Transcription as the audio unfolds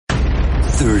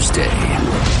Thursday,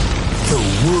 the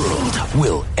world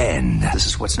will end. This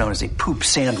is what's known as a poop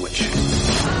sandwich.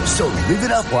 So live it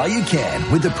up while you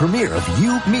can with the premiere of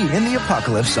You, Me, and the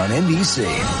Apocalypse on NBC.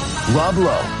 Rob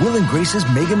Lowe, Will and Grace's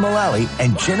Megan Mullally,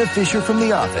 and Jenna Fisher from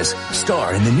The Office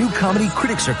star in the new comedy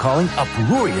critics are calling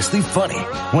uproariously funny,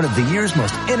 one of the year's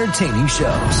most entertaining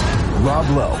shows. Rob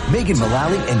Lowe, Megan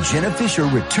Mullally, and Jenna Fisher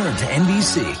return to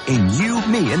NBC in You,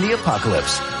 Me, and the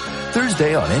Apocalypse.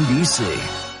 Thursday on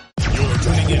NBC. You're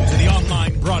tuning in to the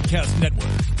online broadcast network,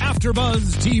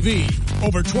 AfterBuzz TV.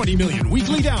 Over 20 million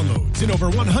weekly downloads in over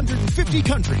 150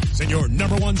 countries, and your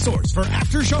number one source for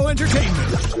after-show entertainment.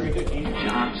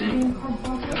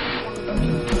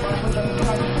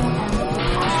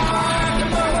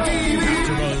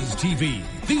 AfterBuzz TV,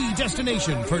 the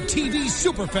destination for TV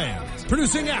superfans,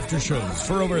 producing aftershows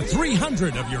for over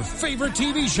 300 of your favorite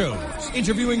TV shows,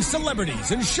 interviewing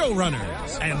celebrities and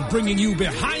showrunners, and bringing you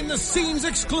behind-the-scenes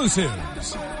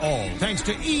exclusives. All thanks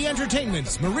to E!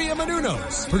 Entertainment's Maria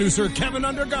Menounos, producer Kevin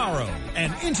Undergaro,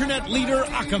 and internet leader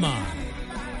Akamai.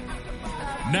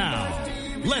 Now,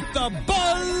 let the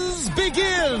buzz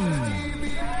begin!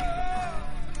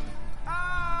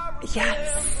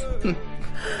 Yes.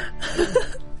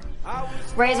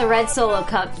 Raise a red Solo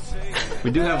cup.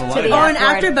 We do have a lot of an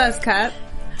AfterBuzz cup.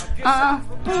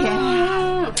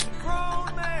 Yeah.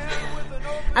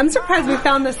 I'm surprised we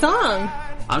found the song.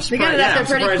 I'm surprised. We got it out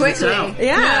there pretty quickly.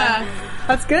 Yeah.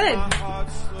 That's good.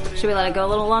 Should we let it go a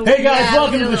little longer? Hey guys,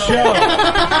 welcome to the show.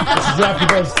 This is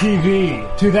AfterBuzz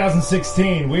TV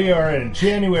 2016. We are in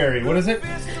January. What is it?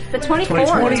 The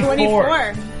 24th.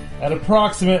 24. At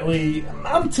approximately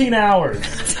 19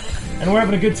 hours. And we're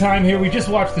having a good time here. We just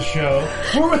watched the show.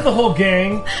 We're with the whole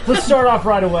gang. Let's start off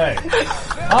right away.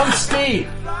 I'm Steve.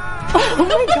 Oh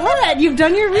my god, you've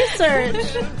done your research.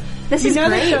 This is great.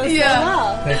 great. The show so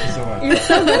well. Thank you so much. You're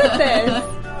so good at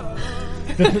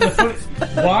this.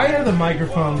 Why are the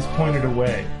microphones pointed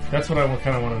away? That's what I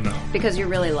kind of want to know. Because you're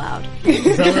really loud.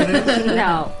 Is that what it is?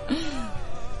 No.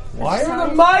 Why are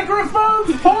the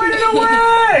microphones pointed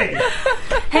away?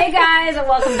 Hey guys, and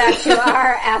welcome back to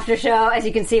our after show. As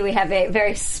you can see, we have a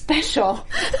very special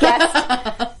guest,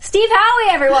 Steve Howey,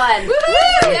 everyone.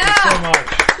 Thank you so much.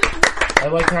 I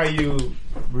like how you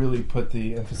really put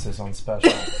the emphasis on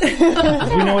special. 'Cause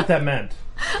we know what that meant.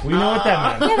 We know what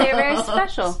that meant. Yeah, they're very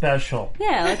special. Special.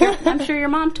 Yeah, like I'm sure your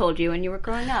mom told you when you were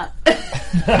growing up.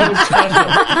 That was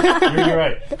special. You're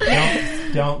right.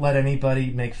 Don't let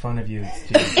anybody make fun of you,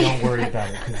 Steve. Don't worry about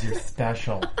it because you're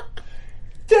special.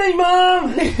 Dang,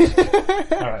 Mom!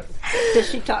 Alright. Does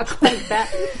she talk like that?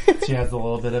 She has a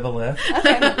little bit of a lift.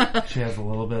 Okay. She has a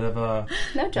little bit of a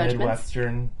No judgments.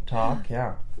 Midwestern talk.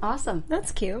 Yeah. Awesome.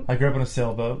 That's cute. I grew up on a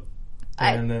sailboat.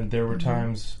 And then there were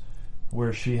times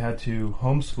where she had to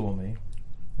homeschool me.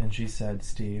 And she said,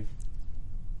 Steve,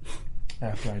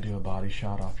 after I do a body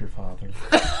shot off your father,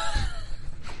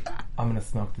 I'm going to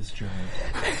smoke this joint.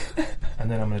 And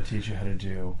then I'm going to teach you how to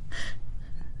do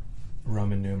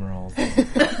Roman numerals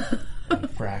and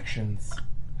fractions.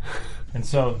 And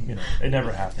so, it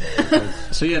never happened.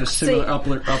 So you had a similar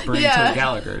upbringing to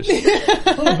Gallagher's. A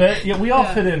little bit. Yeah, we all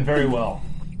fit in very well.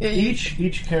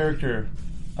 Each character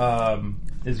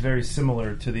is very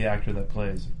similar to the actor that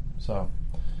plays. So,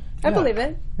 I believe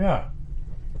it. Yeah.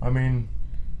 I mean...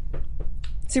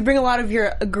 So you bring a lot of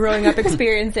your growing up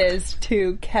experiences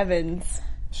to Kevin's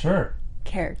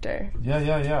character.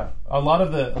 Yeah. A lot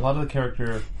of the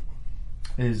character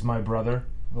is my brother.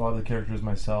 A lot of the character is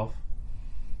myself.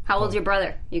 How old's your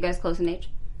brother? You guys close in age?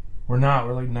 We're not.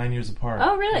 We're like 9 years apart.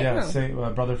 Oh, really? Yeah, same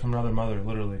brother from another mother,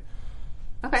 literally.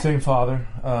 Okay. Same father.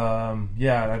 I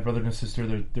have brother and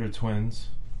sister. They're twins.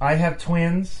 I have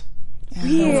twins.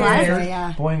 Weird.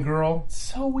 Yeah. Boy and girl.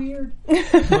 So weird.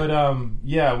 But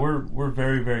we're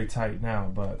very, very tight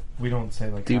now. But we don't say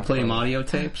like. Do you play them audio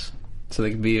tapes so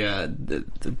they can be the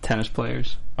tennis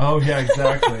players? Oh yeah,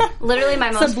 exactly. Literally my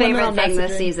most Subliminal favorite thing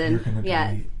this messaging.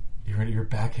 season. Your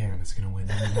backhand is gonna win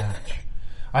every match.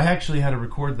 I actually had to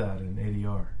record that in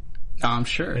ADR. Oh, I'm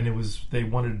sure. And they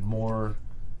wanted more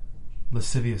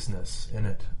lasciviousness in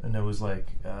it, and it was like,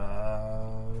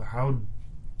 how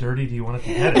dirty do you want it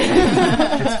to get?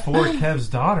 It's for Kev's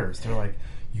daughters. They're like,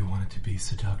 you want it to be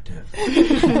seductive.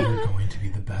 You're going to be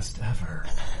the best ever.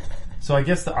 So I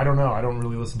guess I don't know. I don't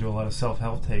really listen to a lot of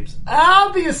self-help tapes,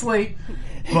 obviously,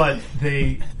 but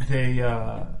they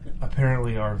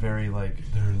apparently are very like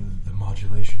the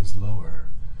modulation is lower,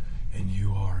 and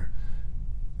you are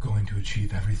going to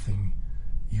achieve everything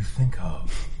you think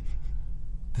of.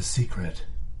 The secret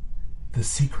The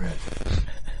Secret.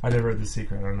 I never read The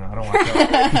Secret. I don't know.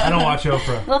 I don't watch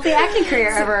Oprah. Well, if the acting career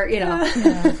ever,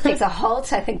 takes a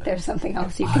halt, I think there's something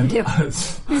else you can do. You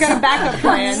got a backup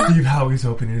plan. Steve Howie's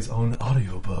opening his own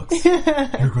audiobooks.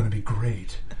 You're going to be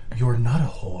great. You're not a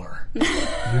whore.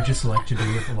 You just like to be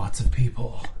with lots of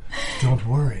people. Don't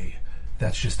worry.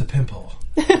 That's just a pimple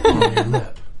on your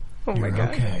lip. Oh my God.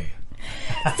 Okay.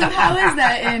 So how is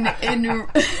that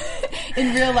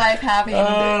in real life having...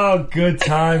 Oh, good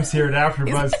times here at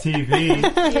AfterBuzz TV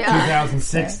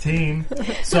 2016.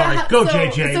 Sorry, go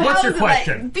JJ. So What's your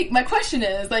question? My question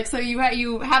is, so you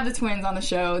have the twins on the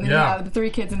show, and then you have the 3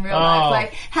 kids in real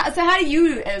life. So how do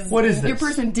you, as what is your this?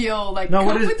 person, deal with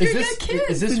your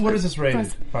kids? What is this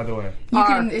rated, by the way?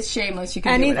 It's shameless. You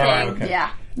can anything. do it. Okay.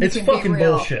 Yeah. It's fucking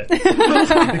bullshit.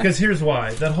 Because here's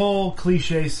why. That whole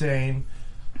cliche saying,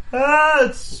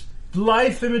 it's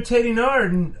life imitating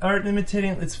art and art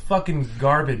imitating... It's fucking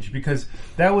garbage, because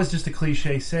that was just a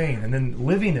cliche saying. And then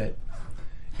living it,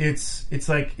 it's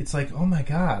like, oh my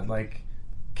God,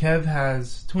 Kev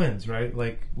has twins, right?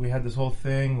 We had this whole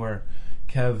thing where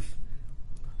Kev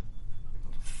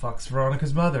fucks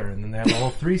Veronica's mother, and then they have a whole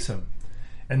threesome.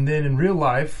 And then in real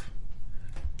life,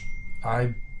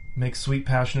 I make sweet,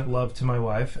 passionate love to my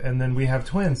wife, and then we have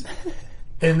twins.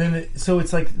 And then, so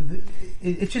it's like,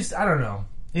 it just, I don't know.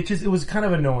 It was kind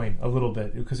of annoying a little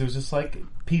bit, because it was just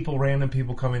random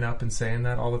people coming up and saying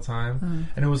that all the time.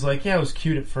 And it was it was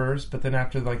cute at first, but then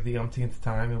after the umpteenth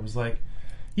time, it was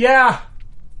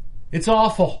it's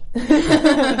awful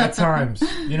at times.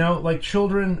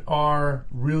 Children are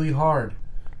really hard,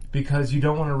 because you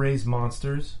don't want to raise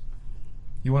monsters.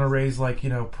 You want to raise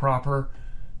proper,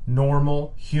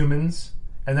 normal humans,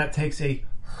 and that takes a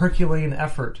Herculean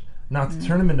effort. Not to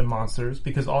turn them into monsters,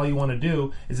 because all you want to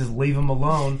do is just leave them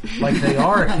alone like they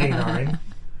are a canine.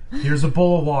 Here's a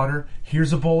bowl of water.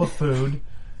 Here's a bowl of food.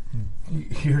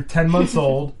 You're 10 months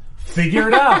old. Figure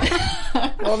it out.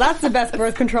 Well, that's the best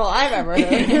birth control I've ever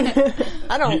heard.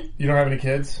 I don't... You don't have any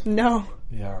kids? No.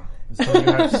 Yeah. So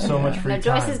you have so much free time.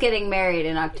 Joyce is getting married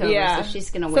in October, so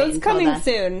she's going to wait until then. So it's coming then.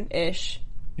 soon-ish.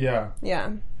 Yeah.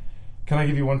 Yeah. Can I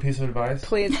give you one piece of advice?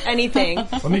 Please, anything.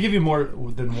 Let me give you more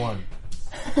than one.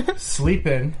 Sleep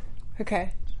in.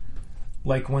 Okay.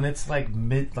 When it's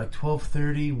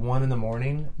 12:30, 1 in the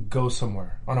morning, go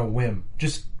somewhere on a whim.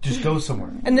 Just go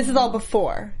somewhere. And this is all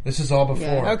before. This is all before.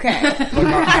 Yeah. Okay.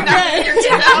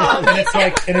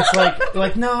 And it's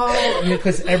like no,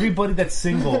 because everybody that's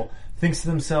single thinks to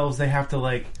themselves they have to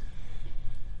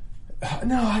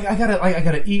no, I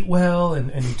gotta eat well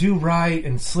and do right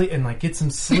and sleep and get some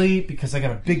sleep because I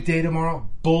got a big day tomorrow.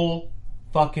 Bull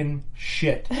fucking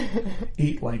shit.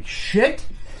 Eat like shit.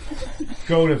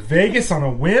 Go to Vegas on a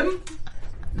whim.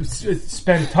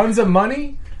 Spend tons of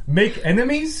money. Make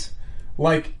enemies.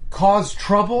 Cause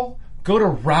trouble. Go to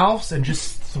Ralph's and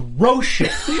just throw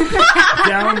shit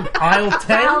down aisle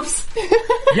 10. Ralph's.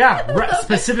 Yeah,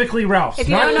 specifically Ralph's. If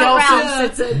not you don't know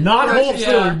Nelson's, Ralph's, not Whole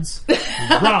Foods.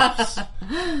 Ralph's.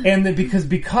 And then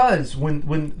because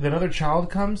when another child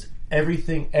comes,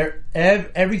 everything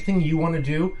you want to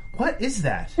do. What is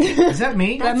that? Is that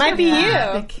me? That might be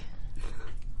you.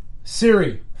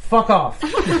 Siri, fuck off.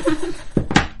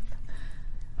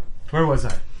 Where was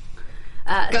I?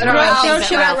 Throw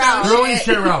shit at Ralph's. Throwing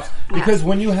shit at Ralph's. Because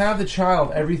when you have the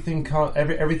child,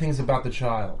 everything's about the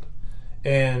child.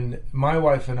 And my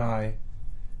wife and I,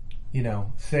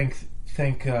 thank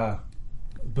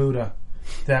Buddha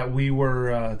that we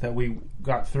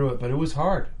got through it, but it was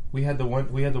hard. We had the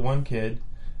one kid,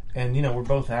 and we're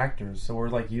both actors, so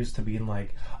we're used to being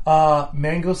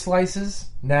mango slices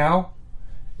now,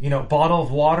 bottle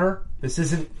of water. This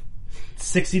isn't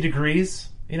 60 degrees,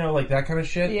 that kind of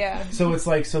shit. Yeah. So it's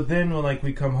so then when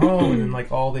we come home and then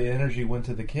all the energy went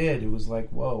to the kid, it was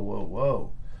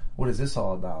whoa, what is this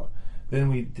all about? Then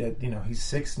we did, he's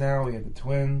 6 now. We have the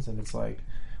twins, and it's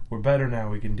we're better now.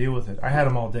 We can deal with it. I had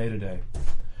him all day today.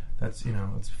 That's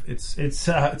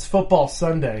it's football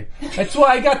Sunday. That's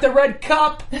why I got the red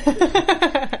cup.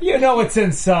 What's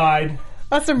inside.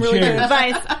 That's some really good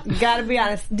advice. Gotta be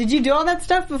honest. Did you do all that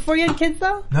stuff before you had kids,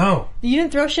 though? No. You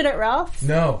didn't throw shit at Ralph's?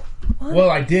 No. What? Well,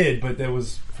 I did, but that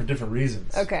was for different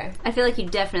reasons. Okay. I feel like you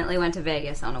definitely went to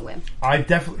Vegas on a whim. I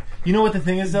definitely... You know what the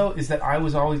thing is, though? Is that I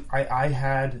was always... I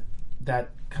had that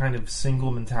kind of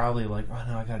single mentality, oh,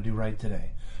 no, I gotta do right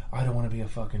today. I don't want to be a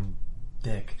fucking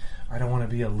dick. I don't want to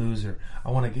be a loser.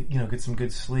 I want to get some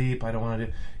good sleep. I don't want to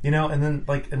do... and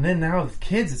then now with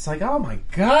kids, it's oh, my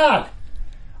God...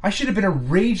 I should have been a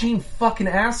raging fucking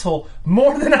asshole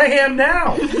more than I am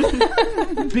now.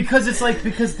 because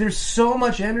there's so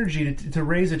much energy to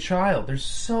raise a child. There's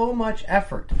so much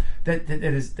effort that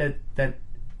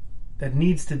that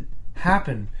needs to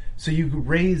happen. So you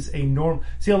raise a norm.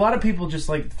 See, a lot of people just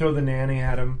like throw the nanny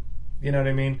at them, you know what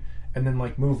I mean, and then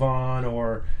like move on,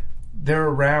 or they're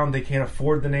around, they can't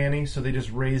afford the nanny, so they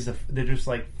just they're just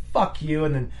like, fuck you,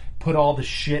 and then put all the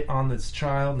shit on this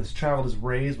child, and this child is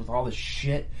raised with all this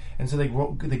shit, and so they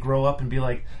grow up and be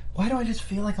like, why do I just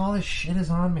feel like all this shit is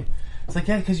on me? It's like,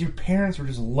 yeah, because your parents were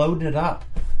just loading it up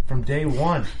from day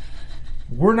one.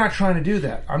 We're not trying to do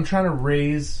that. I'm trying to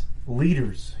raise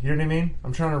leaders. You know what I mean?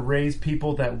 I'm trying to raise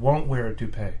people that won't wear a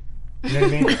toupee. You know what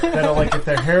I mean? That'll, like, if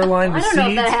their hairline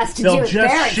recedes, they'll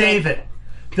just shave it.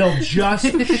 They'll just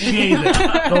shave it.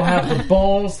 They'll have the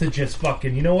balls to just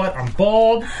fucking, you know what? I'm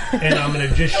bald, and I'm going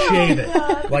to just shave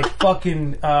it. Like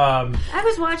fucking... I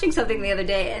was watching something the other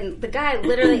day, and the guy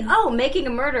literally... Making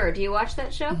a Murderer. Do you watch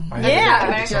that show?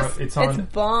 It's on.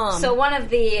 It's bomb. So one of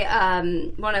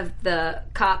the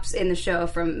cops in the show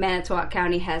from Manitowoc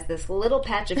County has this little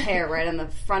patch of hair right on the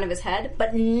front of his head,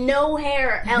 but no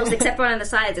hair else except for on the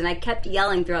sides, and I kept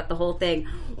yelling throughout the whole thing,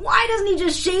 why doesn't he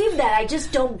just shave that? I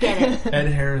just don't get it. Ed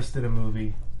Harris did a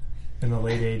movie in the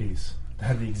late 80s that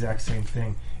had the exact same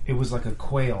thing. It was like a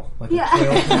quail. A quail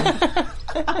thing.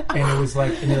 And it was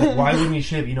like, and you're like, why wouldn't you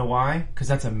shave? You know why? Because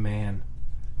that's a man.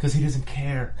 Because he doesn't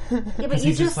care. Yeah, but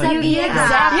you just said the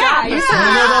exact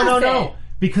opposite. No.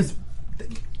 Because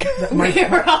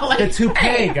the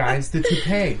toupee, guys. The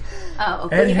toupee. Oh,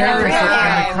 okay. Ed Harris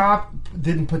and the cop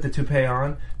didn't put the toupee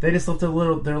on. They just left their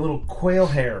little quail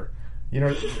hair. You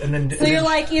know, and then... So you're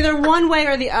like, either one way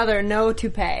or the other, no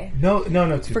toupee. No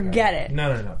toupee. Forget it.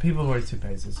 No. People who wear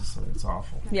toupees, it's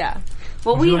awful. Yeah.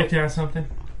 Well, Would you like to ask something?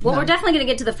 Well, we're definitely going to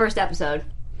get to the first episode.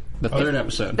 The third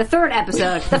episode. The third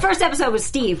episode. The first episode was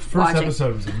Steve watching. First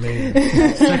episode was amazing.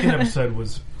 The second episode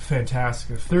was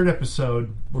fantastic. The third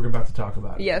episode, we're about to talk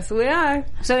about. Yes, we are.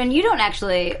 So, and you don't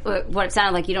actually... What it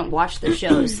sounded like, you don't watch the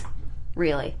shows,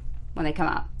 really, when they come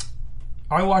out.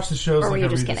 I watch the shows like I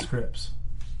read kidding? The scripts.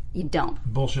 You don't.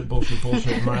 Bullshit,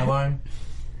 my line.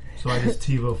 So I just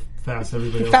TiVo fast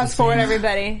everybody else. Fast forward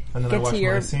everybody. And then I watch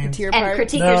my scenes. Get to your part. And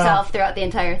critique yourself throughout the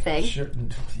entire thing. Sure.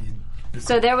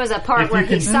 So there was a part where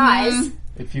he sighs.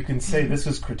 If you can say this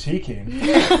was critiquing.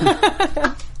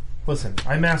 Listen,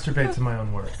 I masturbate to my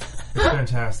own work. It's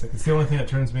fantastic. It's the only thing that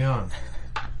turns me on.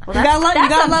 Well, you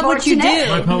gotta love what you do.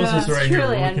 My publicist right here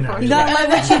looking at me. You gotta love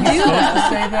what you do. Supposed to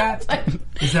say that?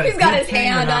 He's got his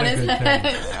hand on his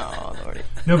head. Oh, Lordy.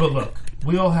 No, but look,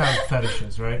 we all have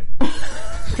fetishes, right?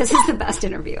 This is the best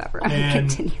interview ever.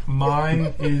 And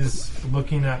mine is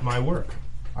looking at my work.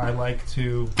 I like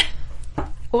to...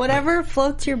 Whatever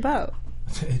floats your boat.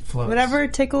 It floats. Whatever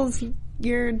tickles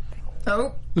your...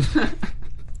 Oh.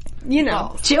 You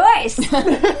know. Choice.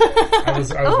 I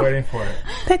was waiting for it.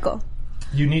 Pickle.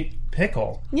 You need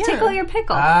pickle. Yeah. Tickle your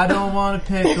pickle. I don't want a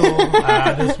pickle.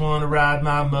 I just want to ride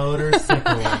my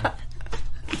motorcycle.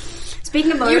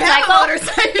 Speaking of motorcycles.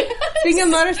 Speaking of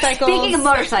motorcycles.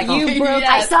 You broke.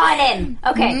 I saw it in.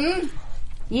 Okay. Mm-hmm.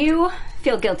 You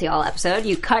feel guilty all episode.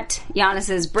 You cut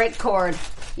Giannis's brake cord.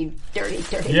 You dirty.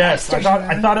 Yes, bastard.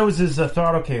 I thought it was his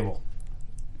throttle cable.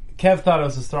 Kev thought it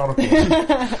was his throttle cable.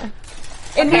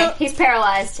 Okay, he's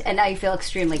paralyzed, and now you feel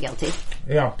extremely guilty.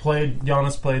 Yeah,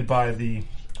 Giannis played by the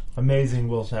amazing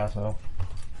Will Sasso.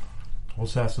 Will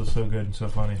Sasso's so good and so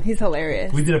funny. He's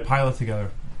hilarious. We did a pilot together.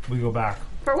 We go back.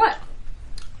 For what?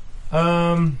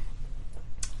 I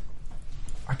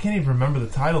can't even remember the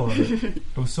title of it.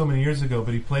 It was so many years ago,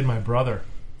 but he played my brother.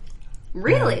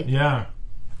 Really? Yeah.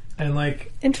 And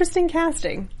like... Interesting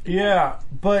casting. Yeah,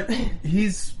 but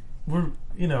we're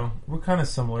kind of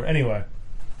similar. Anyway,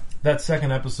 that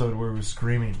second episode where we were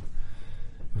screaming,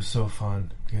 it was so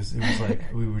fun because it was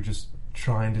like we were just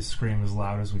trying to scream as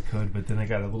loud as we could, but then it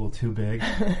got a little too big.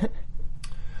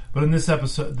 But in this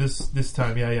episode, this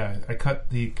time, I cut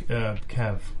the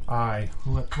Kev.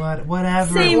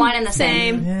 Whatever. Same one and the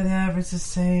same. Whatever, it's the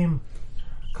same.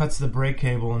 Cuts the brake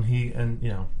cable and he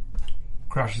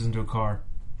crashes into a car,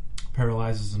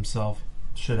 paralyzes himself.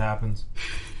 Shit happens.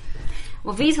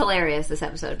 Well, V's hilarious this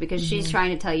episode because she's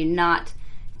trying to tell you not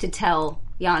to tell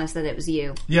Giannis that it was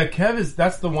you. Yeah,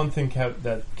 that's the one thing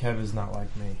that Kev is not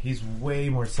like me. He's way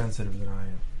more sensitive than I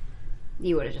am.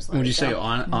 You would have just let Would you say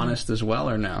honest as well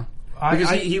or no?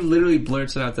 Because he literally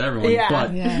blurts it out to everyone, but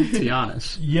to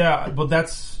Giannis. Yeah, but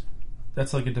that's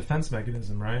like a defense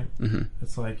mechanism, right? Mm-hmm.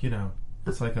 It's like,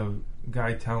 it's like a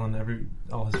guy telling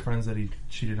all his friends that he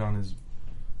cheated on his,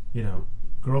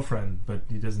 girlfriend, but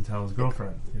he doesn't tell his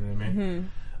girlfriend. You know what I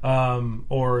mean? Mm-hmm.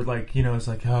 Or like, it's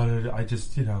like, oh, I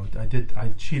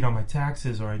cheat on my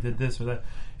taxes, or I did this or that.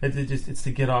 It's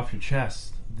to get off your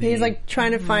chest. He's like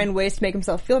trying to find ways to make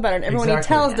himself feel better, and everyone he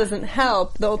tells doesn't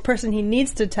help. The person he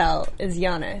needs to tell is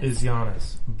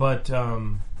Giannis. But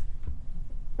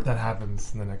that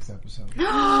happens in the next episode.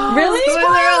 Really?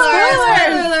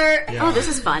 Spoiler alert! Yeah. Oh, this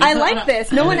is fun. I like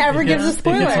this. No one ever gives us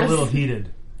spoilers. It gets a little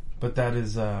heated, but that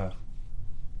is... but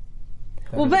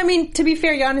I mean, to be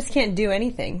fair, Giannis can't do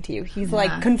anything to you. He's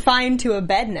like confined to a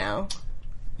bed now.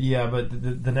 Yeah, but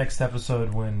the next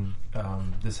episode when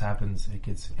this happens, it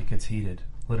gets heated,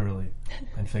 literally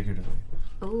and figuratively.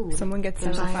 Ooh, someone gets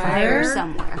a fire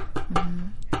somewhere.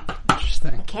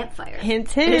 Interesting. A campfire. Hint.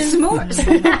 There's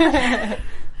s'mores.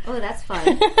 Oh, that's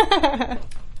fun.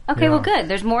 Okay, well, good.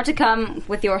 There's more to come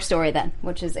with your story then,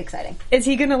 which is exciting. Is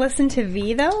he going to listen to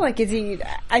V though? Like, is he?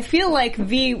 I feel like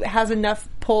V has enough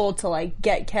pull to like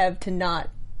get Kev to not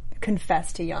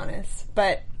confess to Giannis,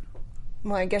 but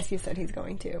well, I guess you said he's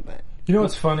going to. But you know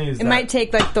what's funny is it might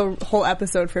take like the whole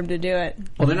episode for him to do it.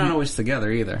 Well, they're not always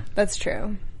together either. That's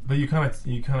true. But you kind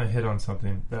of hit on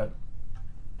something that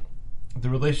the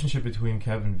relationship between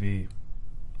Kev and V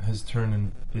has turned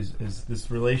in is this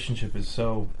relationship is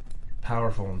so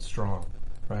powerful and strong,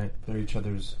 right? They're each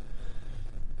other's.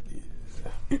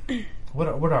 What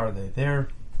are they? They're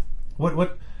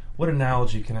what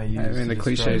analogy can I use? I mean, the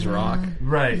cliche is rock,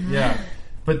 right? Yeah,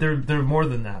 but they're more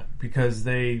than that because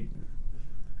they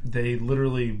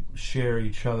literally share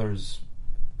each other's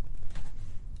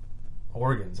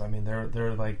organs. I mean,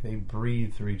 they're like they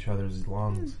breathe through each other's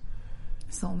lungs.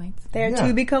 Soulmates. They're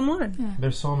two become one. Yeah.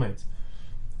 They're soulmates.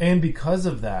 And because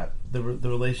of that, the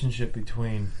relationship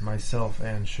between myself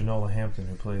and Shanola Hampton,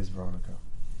 who plays Veronica,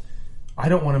 I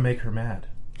don't want to make her mad.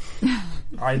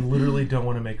 I literally don't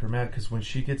want to make her mad because when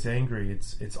she gets angry,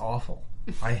 it's awful.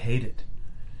 I hate it.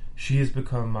 She has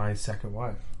become my second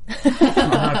wife. I'm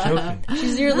not joking.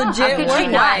 She's your legit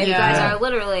work wife. You guys are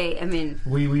literally, I mean,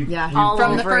 we've all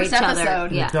from over the first each episode.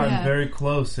 Other. We've gotten very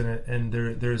close in it, and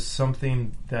there's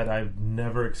something that I've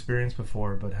never experienced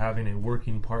before, but having a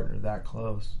working partner that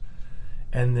close.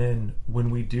 And then when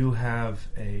we do have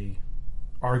a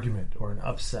argument or an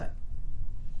upset,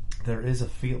 there is a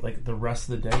feel like the rest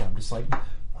of the day I'm just like,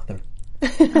 mother,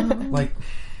 like,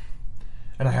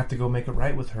 and I have to go make it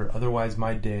right with her. Otherwise,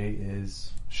 my day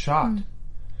is shot.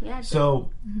 Yeah.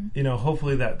 So,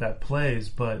 hopefully that plays,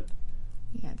 but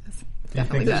yeah, it does.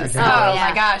 Definitely does.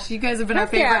 My gosh, you guys have been our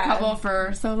favorite couple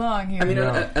for so long here. I mean,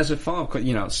 as a follow-up,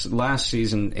 last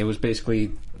season it was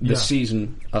basically the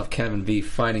season of Kevin V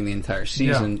fighting the entire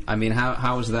season. Yeah. I mean,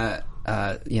 how was that?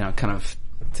 Kind of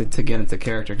to get into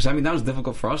character, because I mean that was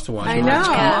difficult for us to watch. I know.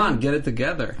 Come on, get it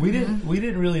together. We didn't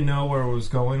really know where it was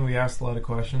going. We asked a lot of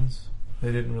questions.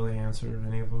 They didn't really answer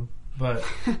any of them, but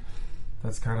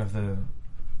that's kind of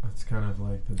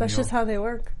like the That's deal. just how they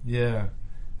work. Yeah,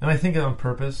 and I think on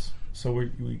purpose. So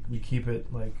we keep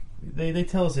it like they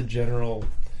tell us a general,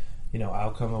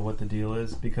 outcome of what the deal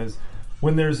is, because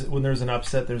when there's an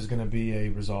upset, there's going to be a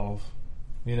resolve,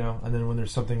 and then when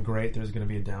there's something great, there's going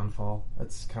to be a downfall.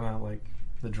 That's kind of like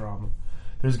the drama.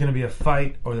 There's going to be a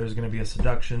fight, or there's going to be a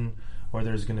seduction, or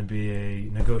there's going to be a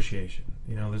negotiation.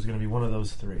 There's going to be one of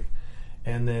those three,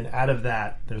 and then out of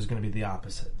that, there's going to be the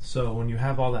opposite. So when you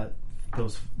have all that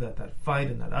fight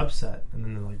and that upset, and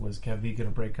then they're like, was Kev V going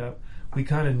to break up? We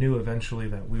kind of knew eventually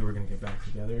that we were going to get back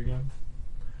together again,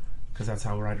 because that's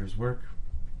how writers work.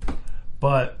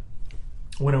 But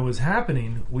when it was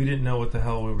happening, we didn't know what the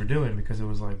hell we were doing, because it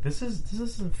was like, this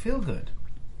doesn't feel good,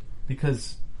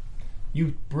 because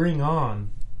you bring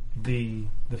on the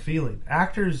feeling.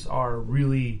 Actors are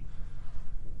really,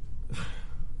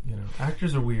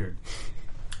 actors are weird.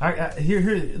 Here,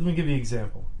 let me give you an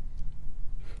example.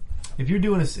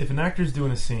 If an actor's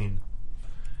doing a scene,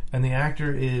 and the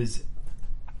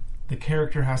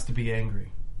character has to be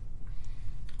angry,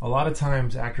 a lot of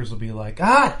times actors will be like,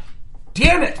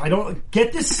 damn it, I don't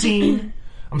get this scene.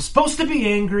 I'm supposed to be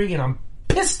angry, and I'm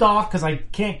pissed off because I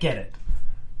can't get it.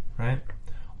 Right?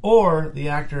 Or the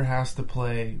actor has to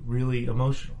play really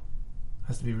emotional.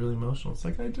 Has to be really emotional. It's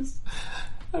like, I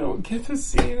don't get this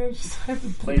scene. I have to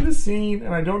play the scene,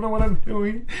 and I don't know what I'm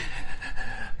doing.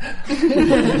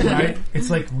 Right?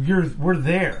 It's like we're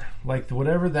there. Like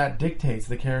whatever that dictates,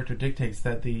 the character dictates,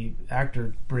 that the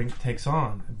actor takes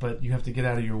on. But you have to get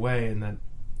out of your way, and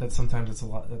that sometimes it's a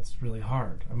lot. That's really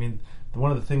hard. I mean, one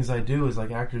of the things I do is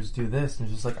like actors do this, and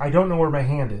it's just like, I don't know where my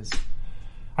hand is.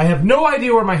 I have no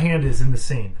idea where my hand is in the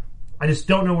scene. I just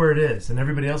don't know where it is. And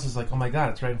everybody else is like, oh my God,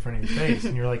 it's right in front of your face.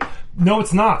 And you're like, no,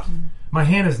 it's not. My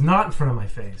hand is not in front of my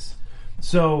face.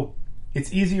 So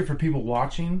it's easier for people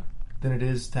watching than it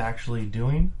is to actually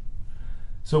doing.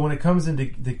 So when it comes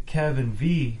into the Kev and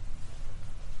V,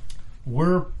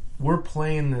 we're we're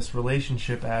playing this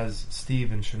relationship as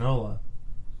Steve and Shanola,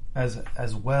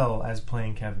 as well as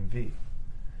playing Kevin V.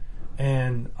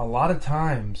 And a lot of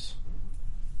times,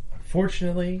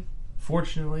 fortunately,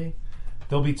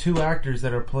 there'll be two actors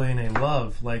that are playing a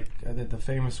love, like the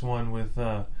famous one with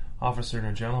Officer and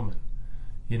a Gentleman.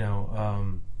 You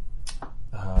know,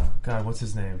 God, what's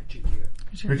his name?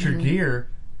 Richard Gere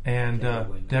and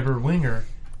Deborah Winger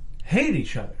hate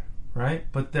each other, right?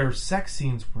 But their sex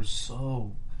scenes were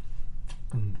so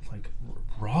like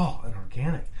raw and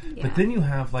organic. Yeah. But then you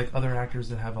have like other actors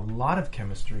that have a lot of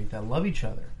chemistry that love each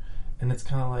other, and it's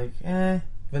kind of like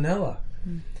vanilla.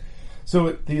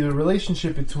 So the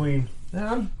relationship between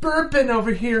I'm burping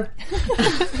over here.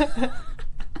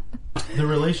 The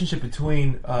relationship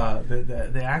between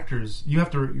the actors, you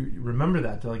have to remember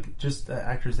that. Like, just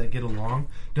actors that get along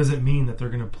doesn't mean that they're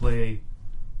going to play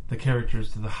the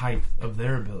characters to the height of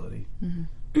their ability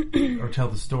or tell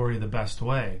the story the best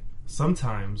way.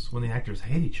 Sometimes when the actors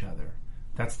hate each other,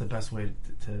 that's the best way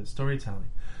to storytelling.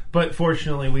 But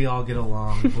fortunately, we all get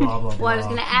along. Blah blah blah. Well, I was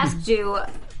going to ask you,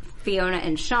 Fiona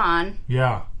and Sean.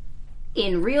 Yeah.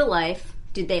 In real life,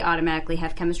 did they automatically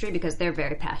have chemistry? Because they're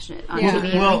very passionate on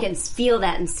TV. Well, you can feel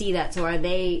that and see that. So are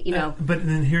they, you know... But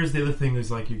then here's the other thing is,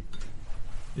 like,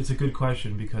 it's a good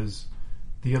question because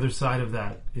the other side of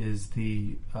that is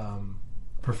the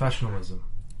professionalism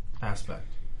aspect.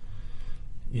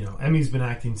 You know, Emmy's been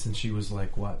acting since she was,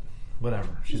 like,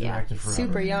 whatever. She's been acting forever.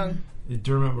 Super young.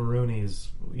 Dermot Mulroney is,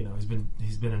 you know, he's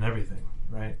been in everything,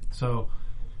 right? So...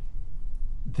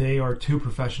 they are two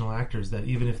professional actors that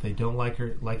even if they don't like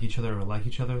each other or like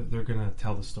each other, they're going to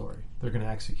tell the story. They're going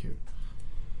to execute.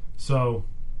 So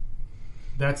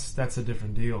that's a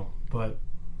different deal. But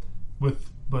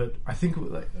I think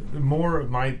like, more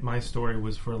of my story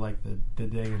was for like the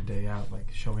day in, day out,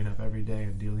 like showing up every day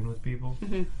and dealing with people.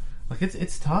 Mm-hmm. Like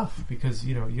it's tough because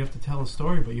you know you have to tell a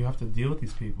story, but you have to deal with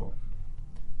these people.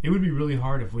 It would be really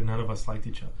hard if none of us liked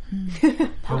each other.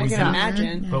 I can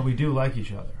imagine. But we do like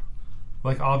each other.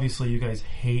 Like, obviously, you guys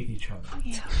hate each other.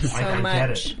 I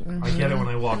get it. I get it when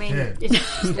I walked in. Is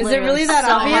it really that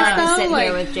obvious, though? Sit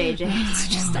here with JJ. It's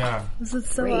just is it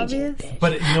so obvious?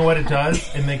 But you know what it does?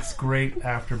 It makes great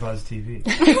AfterBuzz TV.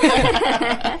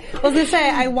 I was going to say,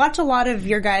 I watch a lot of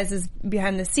your guys'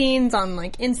 behind the scenes on,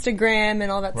 like, Instagram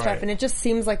and all that stuff, and it just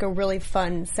seems like a really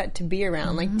fun set to be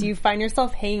around. Like, do you find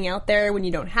yourself hanging out there when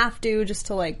you don't have to, just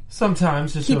to, like...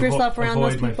 Sometimes, just keep to yourself around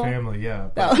avoid those my people? Family, yeah.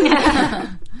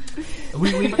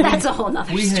 That's a whole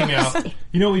nother we story. hang out.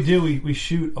 You know what we do? We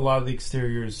shoot a lot of the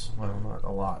exteriors, well, not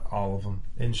a lot, all of them,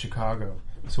 in Chicago.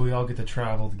 So we all get to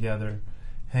travel together,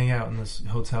 hang out in this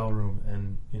hotel room,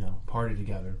 and, you know, party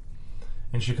together.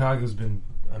 And Chicago's been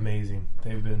amazing.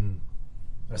 They've been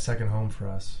a second home for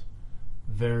us.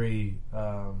 Very,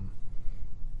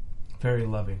 very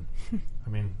loving. I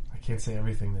mean, I can't say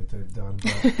everything that they've done,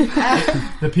 but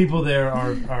the people there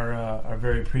are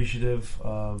very appreciative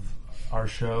of our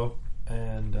show.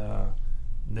 And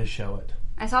they show it.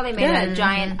 I saw they made a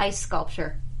giant ice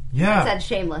sculpture. Yeah. It said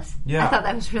 "Shameless." Yeah. I thought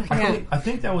that was really cool. I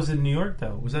think that was in New York,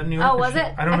 though. Was that New York? Oh, was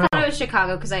it? I don't know. I thought it was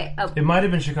Chicago because it might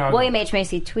have been Chicago. William H.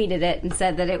 Macy tweeted it and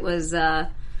said that it was,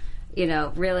 you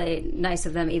know, really nice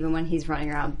of them, even when he's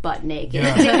running around butt naked.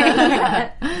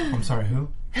 Yeah. I'm sorry, who?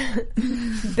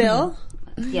 Bill?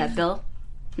 Yeah, Bill.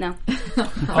 No.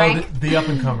 Frank? Oh, the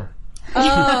up-and-comer.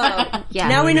 Oh, yeah.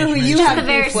 Now we know who you have. Just a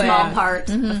very small part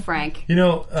of Frank. You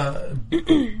know,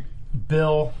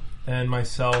 Bill and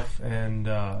myself and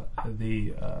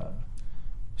the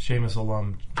Seamus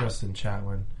alum Justin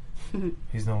Chatwin.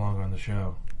 He's no longer on the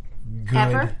show. Good.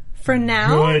 Ever? For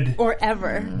now? Good. Or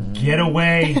ever? Get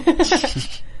away.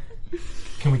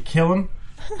 Can we kill him?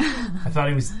 I thought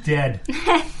he was dead.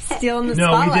 Stealing the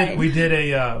spotlight. We did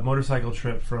a motorcycle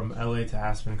trip from LA to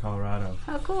Aspen, Colorado.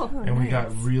 Oh, cool. And we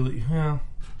got really,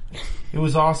 it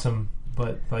was awesome.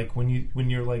 But like when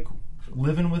you're like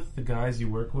living with the guys you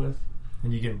work with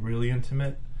and you get really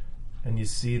intimate and you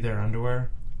see their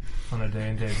underwear on a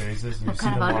day-to-day basis. And what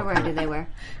kind of underwear did they wear?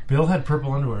 Bill had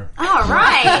purple underwear. All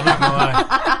right. I'm not gonna lie.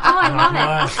 I love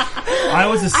it. I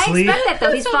was asleep. I expect that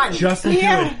though. He's fun. Justin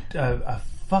threw a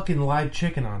fucking live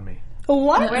chicken on me.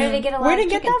 What? Where did they get a live Where did he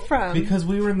get chicken? that from? Because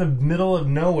we were in the middle of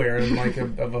nowhere, in like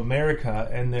of America,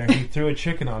 and there he threw a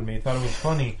chicken on me. Thought it was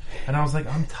funny, and I was like,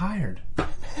 "I'm tired."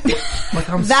 Like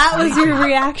I'm. That sleepy. was your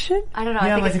reaction? I don't know.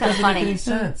 Yeah, I think like it's it kind of doesn't funny. make any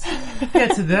sense. Yeah,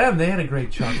 to them they had a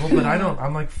great chuckle, but I don't.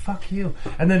 I'm like, "Fuck you."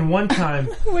 And then one time,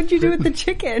 what'd you do with the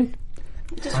chicken?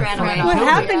 Just ran away. What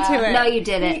happened to it? No, you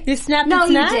didn't. You snapped No,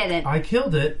 its neck? you didn't. I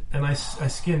killed it, and I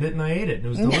skinned it, and I ate it. And it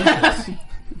was delicious.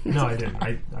 No, I didn't.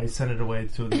 I sent it away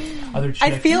to the other chick.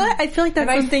 I feel like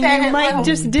that's something you might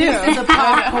just do. The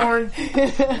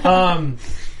popcorn.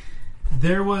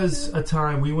 There was a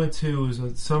time we went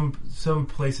to some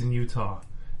place in Utah,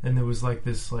 and there was like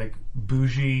this like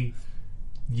bougie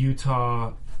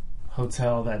Utah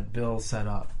hotel that Bill set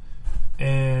up,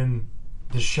 and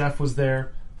the chef was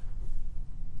there,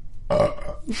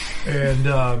 and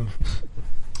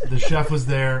the chef was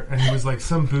there, and he was like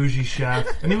some bougie chef,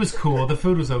 and he was cool. The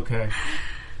food was okay,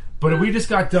 but we just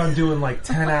got done doing like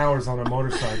 10 hours on a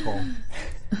motorcycle.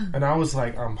 And I was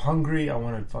like, I'm hungry. I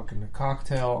want a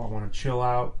cocktail. I want to chill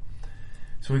out.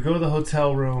 So we go to the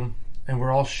hotel room, and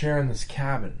we're all sharing this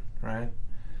cabin, right?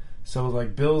 So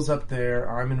like Bill's up there,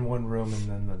 I'm in one room, and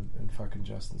then and fucking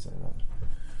Justin's in another.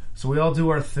 So we all do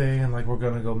our thing, and like we're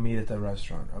gonna go meet at the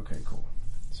restaurant. Okay, cool.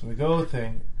 So we go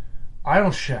thing. I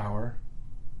don't shower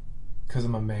because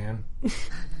I'm a man,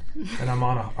 and I'm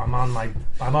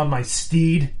on my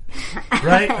steed,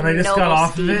 right? And I just got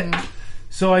off of it.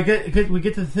 So we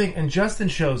get to the thing, and Justin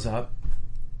shows up,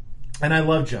 and I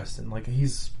love Justin. Like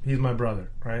he's my brother,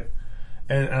 right?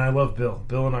 And I love Bill.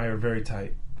 Bill and I are very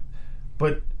tight.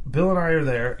 But Bill and I are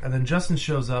there, and then Justin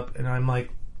shows up, and I'm like,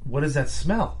 "What does that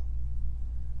smell?"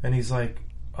 And he's like,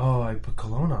 "Oh, I put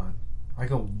cologne on." I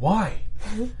go, "Why?"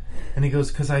 And he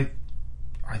goes, "Because I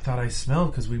thought I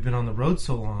smelled because we've been on the road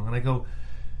so long." And I go,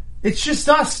 "It's just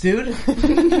us, dude.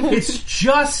 It's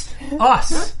just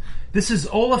us. This is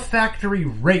olfactory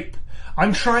rape.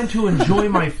 I'm trying to enjoy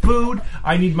my food.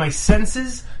 I need my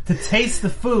senses to taste the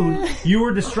food. You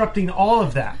are disrupting all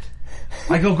of that."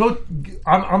 I go,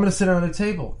 I'm going to sit down at a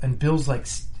table. And Bill's like,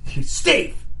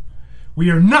 "Steve, we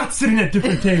are not sitting at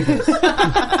different tables.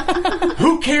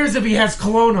 Who cares if he has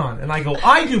cologne on?" And I go,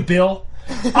 "I do, Bill.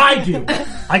 I do.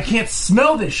 I can't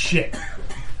smell this shit."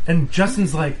 And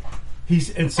Justin's like,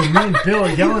 and so me and Bill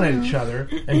are yelling at each other.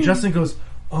 And Justin goes,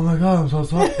 "Oh my God, I'm so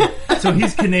sorry." So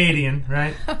he's Canadian,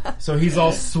 right? So he's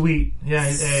all sweet. Yeah.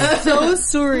 So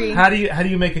sorry. How do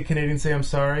you make a Canadian say "I'm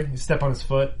sorry"? You step on his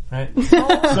foot, right?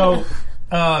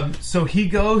 So he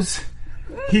goes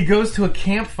to a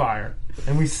campfire,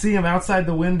 and we see him outside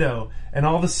the window, and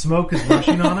all the smoke is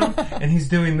rushing on him, and he's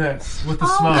doing this with the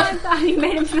smoke. I thought he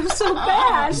made him feel so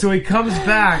bad. So he comes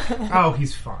back. Oh,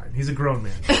 he's fine. He's a grown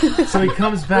man. So he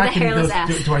comes back and he goes,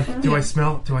 "Do I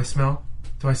smell? Do I smell?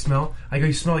 Do I smell?" I go,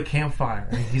 "You smell like campfire."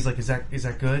 And he's like, is that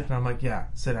good?" And I'm like, "Yeah,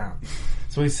 sit down."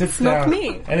 So he sits down.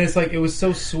 Me. And it's like, it was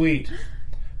so sweet.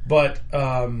 But,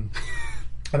 I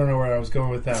don't know where I was going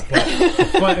with that. But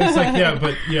it's like,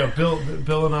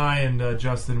 Bill and I and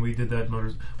Justin, we did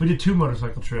we did 2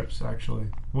 motorcycle trips, actually.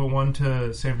 One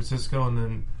to San Francisco, and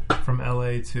then from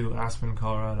LA to Aspen,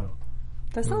 Colorado.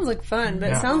 That sounds like fun,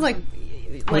 but it sounds like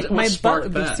my butt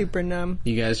would be super numb.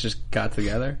 You guys just got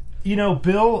together? You know,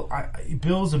 Bill's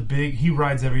he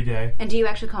rides every day. And do you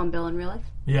actually call him Bill in real life?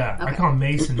 Yeah, Okay. I call him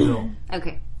Mace and Bill.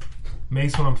 Okay.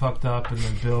 Mace when I'm fucked up, and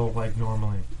then Bill like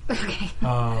normally. Okay.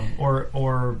 Or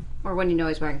when you know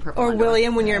he's wearing purple. Or underwear.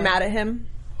 William when you're mad at him.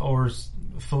 Or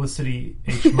Felicity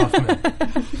H. Muffman.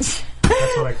 That's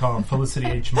what I call him, Felicity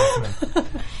H.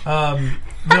 Muffman.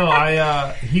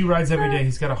 He rides every day.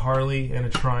 He's got a Harley and a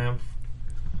Triumph.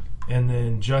 And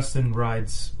then Justin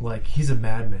rides like he's a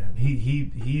madman.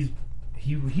 He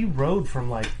rode from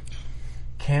like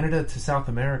Canada to South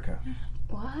America.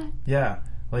 What? Yeah,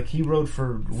 like he rode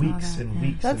for weeks and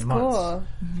weeks That's and months. cool.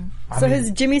 So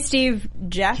his Jimmy Steve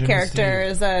Jack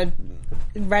character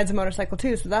rides a motorcycle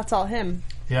too. So that's all him.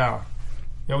 Yeah,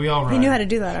 we all ride. He knew how to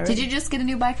do that already. Did you just get a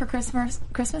new bike for Christmas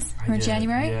or did,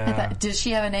 January? yeah. Did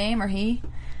she have a name or he?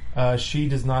 She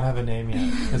does not have a name yet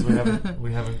because we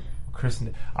haven't christened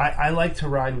it. I like to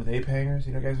ride with ape hangers.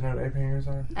 You guys know what ape hangers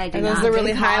are? I do Are those not. the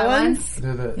really high ones?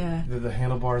 They're the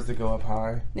handlebars that go up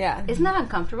high. Yeah. Isn't that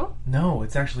uncomfortable? No,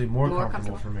 it's actually more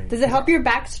comfortable for me. Does it help your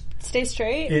back stay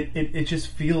straight? It just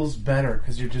feels better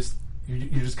because you're just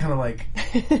kind of like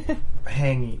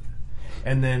hanging,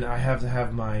 and then I have to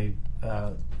have my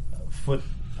foot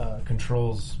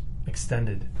controls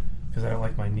extended because I don't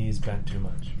like my knees bent too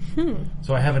much.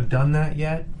 So I haven't done that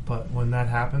yet, but when that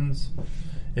happens,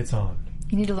 it's on.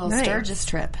 You need a little Nice. Sturgis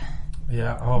trip.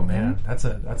 Yeah. Oh man, that's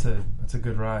a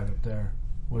good ride up there.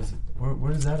 What is it?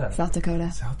 Where is that at? South Dakota.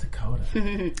 South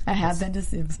Dakota. I have been to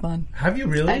see. It was fun. Have you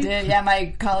really? I did. Yeah,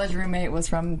 my college roommate was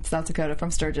from South Dakota, from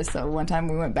Sturgis. So one time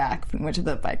we went back and went to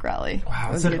the bike rally. Wow,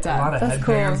 it was it's a good a time. lot of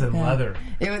headbands and leather.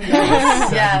 It was yeah,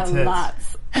 Saggy tits.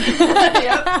 lots.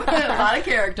 Yep, a lot of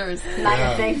characters. Not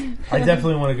your thing. I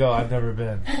definitely want to go. I've never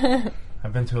been.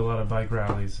 I've been to a lot of bike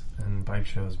rallies and bike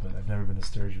shows, but I've never been to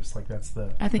Sturgis. Like that's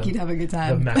the. I think you'd have a good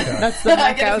time. The Mecca. That's the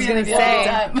Mecca I was going to say.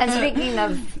 And speaking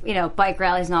of, bike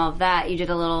rallies and all of that, you did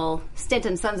a little stint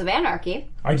in Sons of Anarchy.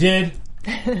 I did.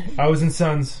 I was in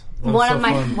Sons. One of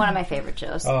my favorite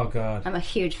shows. Oh God. I'm a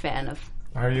huge fan of.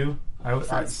 Are you?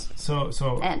 Sons.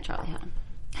 So. And Charlie Hunnam.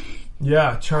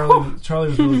 Yeah, Charlie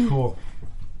was really cool.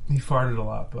 He farted a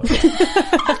lot, but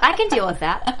I can deal with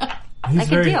that. He's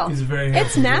very handsome.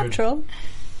 It's natural.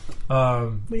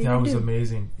 That was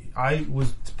amazing. I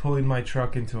was pulling my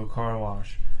truck into a car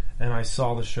wash, and I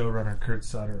saw the showrunner Kurt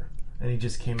Sutter, and he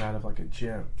just came out of like a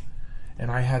gym,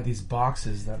 and I had these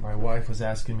boxes that my wife was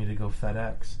asking me to go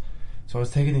FedEx, so I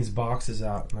was taking these boxes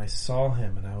out, and I saw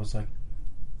him, and I was like,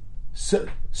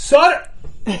 Sutter,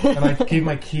 and I gave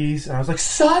my keys, and I was like,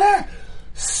 Sutter.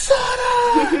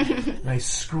 And I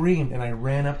screamed and I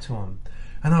ran up to him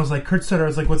and I was like, Kurt Sutter, I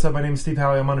was like, what's up, my name is Steve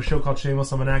Halley, I'm on a show called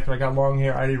Shameless, I'm an actor, I got long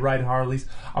hair, I ride Harleys,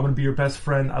 I'm gonna be your best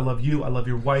friend, I love you, I love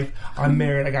your wife, I'm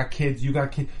married, I got kids, you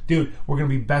got kids, dude, we're gonna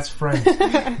be best friends.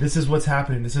 This is what's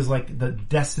happening, this is like the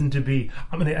destined to be,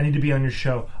 I need to be on your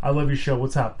show, I love your show,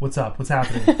 what's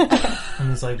happening? And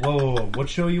he's like, whoa, what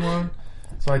show are you on?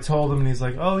 So I told him and he's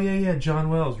like, oh yeah, John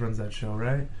Wells runs that show,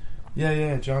 right?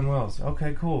 Yeah, John Wells.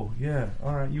 Okay, cool. Yeah,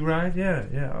 all right. You ride? Yeah.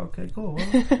 Okay, cool.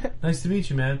 Well, nice to meet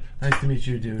you, man. Nice to meet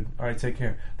you, dude. All right, take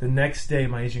care. The next day,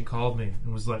 my agent called me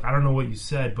and was like, I don't know what you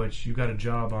said, but you got a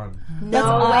job on.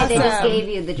 No way, they just gave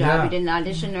you the job. Yeah. You didn't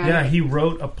audition or anything? Yeah, he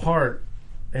wrote a part,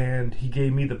 and he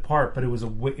gave me the part, but it was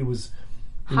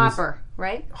Hopper,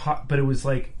 right? But it was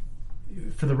like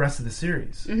for the rest of the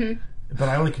series. Mm-hmm. But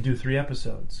I only could do 3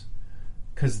 episodes.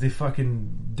 Because the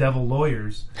fucking devil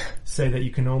lawyers say that you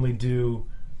can only do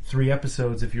 3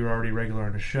 episodes if you're already regular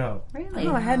on a show. Really?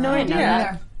 Oh, I had no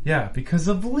idea. Yeah, because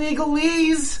of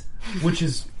legalese, which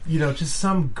is, just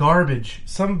some garbage.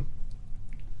 If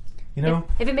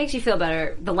it makes you feel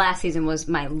better, the last season was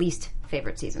my least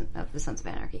favorite season of the Sons of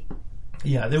Anarchy.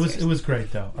 Yeah, it was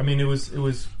great though. I mean, it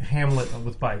was Hamlet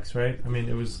with bikes, right? I mean,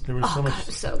 there was so much. God, it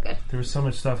was so good. There was so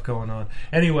much stuff going on.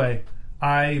 Anyway.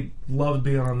 I loved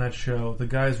being on that show. The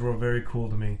guys were very cool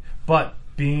to me. But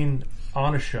being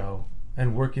on a show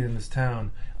and working in this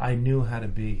town, I knew how to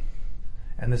be.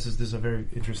 And this is a very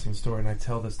interesting story, and I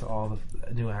tell this to all the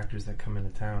new actors that come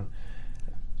into town.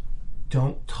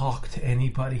 Don't talk to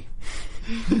anybody.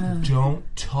 Don't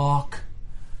talk.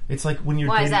 It's like when you're...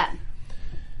 Why is that?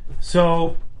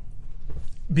 So,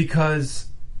 because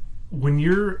when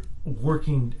you're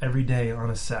working every day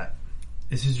on a set,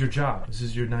 this is your job. This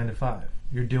is your 9 to 5.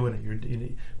 You're doing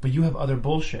it. But you have other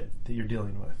bullshit that you're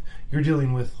dealing with. You're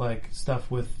dealing with like stuff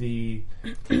with the,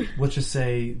 let's just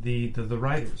say the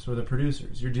writers or the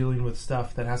producers. You're dealing with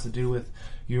stuff that has to do with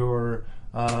your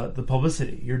the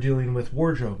publicity. You're dealing with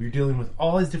wardrobe. You're dealing with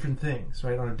all these different things,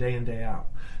 right, on a day in, day out.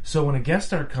 So when a guest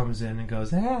star comes in and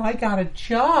goes, I got a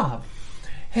job.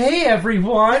 Hey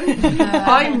everyone,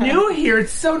 I'm new here.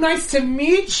 It's so nice to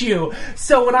meet you.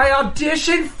 So when I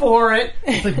auditioned for it,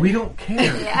 it's like, we don't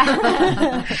care.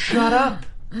 Yeah. Shut up.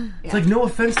 It's like, no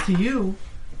offense to you,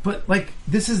 but like,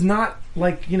 this is not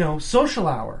like, social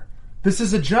hour. This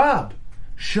is a job.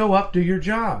 Show up, do your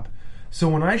job. So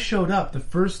when I showed up, the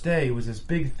first day it was this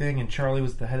big thing, and Charlie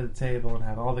was the head of the table and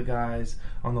had all the guys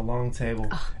on the long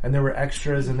table, and there were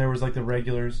extras and there was like the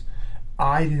regulars.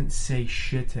 I didn't say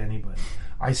shit to anybody.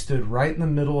 I stood right in the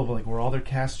middle of like where all their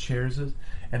cast chairs is,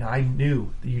 and I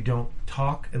knew that you don't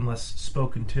talk unless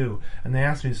spoken to. And they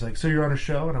asked me, it's like, so you're on a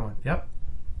show? And I went, yep.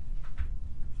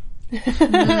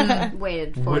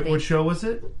 Waited for what show was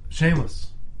it?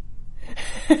 Shameless.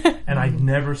 And I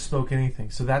never spoke anything.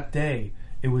 So that day,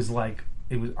 I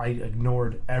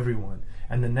ignored everyone.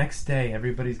 And the next day,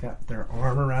 everybody's got their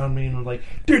arm around me and was like,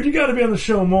 dude, you got to be on the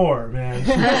show more, man.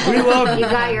 We love you.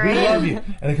 We love you.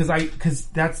 And because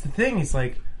that's the thing. It's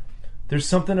like, there's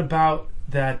something about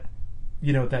that,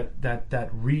 that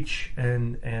reach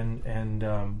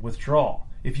and withdrawal.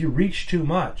 If you reach too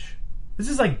much, this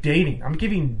is like dating. I'm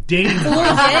giving dating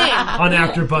advice on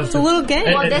AfterBuzz. It's a little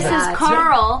game. Well, this is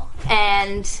Carl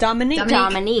and Dominique.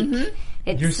 Mm-hmm.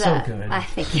 You're so good.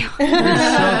 Thank you. You're so good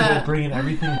at bringing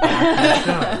everything back to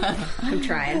the show. I'm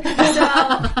trying. So,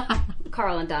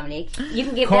 Carl and Dominique, you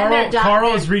can give them that job.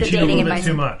 Carl is reaching a little bit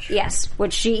too much. Yes,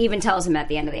 which she even tells him at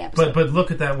the end of the episode. But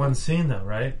look at that one scene though,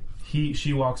 right?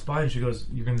 She walks by and she goes,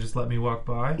 "You're going to just let me walk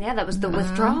by?" Yeah, that was the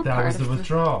withdrawal. That was the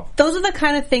withdrawal. Those are the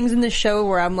kind of things in the show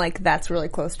where I'm like, that's really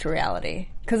close to reality.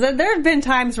 Because there have been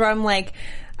times where I'm like,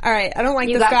 all right, I don't like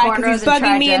this guy because he's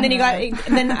bugging me, and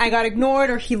then I got ignored,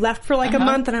 or he left for like a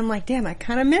month, and I'm like, damn, I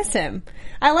kind of miss him.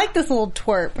 I like this little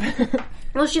twerp.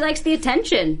 Well, she likes the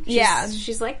attention.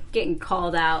 She's like getting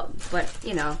called out, but,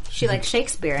 you know, she likes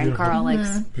Shakespeare, and Carl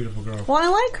likes... Beautiful girl. Well, I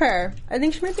like her. I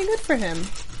think she might be good for him.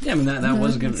 Yeah, I mean, that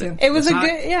was good. It was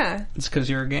good, yeah. It's because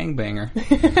you're a gangbanger.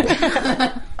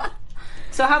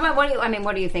 So how about,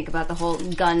 what do you think about the whole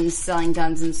selling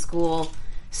guns in school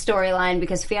storyline?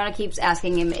 Because Fiona keeps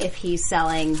asking him if he's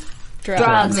selling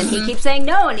drugs, and he keeps saying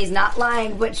no, and he's not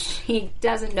lying, but she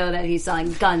doesn't know that he's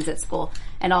selling guns at school.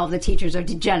 And all of the teachers are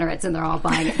degenerates, and they're all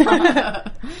buying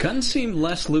it. Guns seem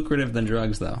less lucrative than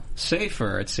drugs, though.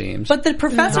 Safer, it seems. But the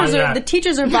professors the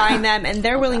teachers are buying them, and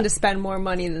they're willing to spend more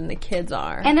money than the kids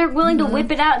are. And they're willing to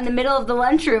whip it out in the middle of the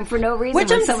lunchroom for no reason.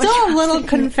 Which I'm still a little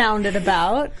confounded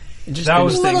about. I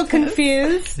was a little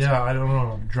confused. Yeah, I don't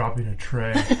know. Dropping a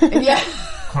tray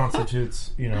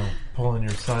constitutes, pulling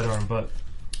your sidearm. But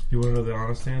you want to know the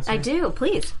honest answer? I do,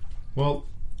 please. Well,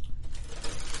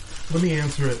 let me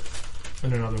answer it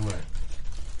in another way.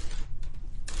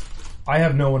 I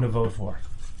have no one to vote for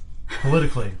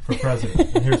politically for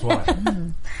president, and here's why.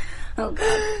 Oh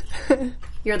God,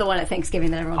 you're the one at Thanksgiving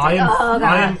that everyone's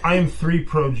I am 3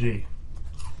 pro G.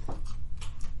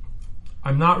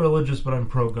 I'm not religious, but I'm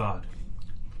pro God.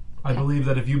 I believe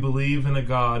that if you believe in a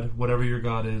God, whatever your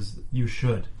God is, you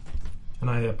should, and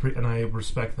I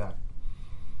respect that.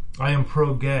 I am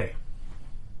pro gay.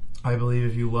 I believe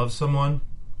if you love someone,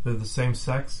 they're the same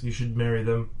sex, you should marry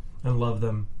them and love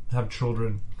them, have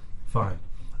children, fine.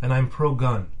 And I'm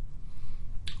pro-gun.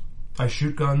 I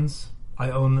shoot guns.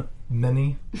 I own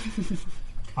many.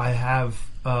 I have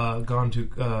I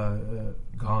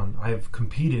have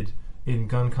competed in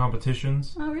gun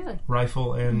competitions. Oh, really?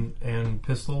 Rifle and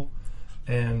pistol.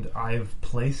 And I've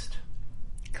placed.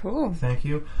 Cool. Thank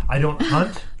you. I don't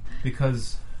hunt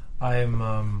because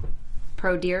I'm...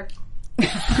 pro deer?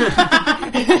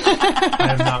 I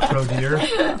am not pro deer,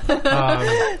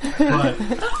 but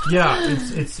yeah,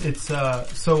 it's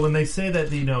so when they say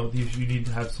that you need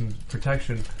to have some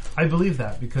protection, I believe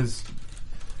that because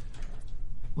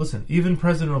listen, even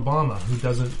President Obama, who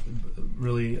doesn't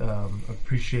really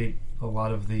appreciate a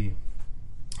lot of the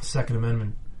Second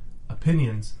Amendment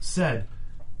opinions, said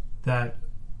that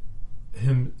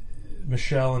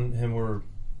Michelle and him were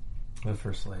the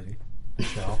First Lady.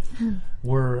 Michelle,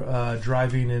 were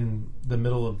driving in the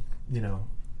middle of,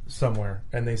 somewhere,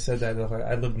 and they said that if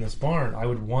I lived in this barn, I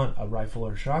would want a rifle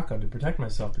or a shotgun to protect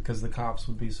myself because the cops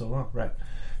would be so long. Right.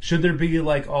 Should there be,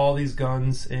 all these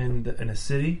guns in a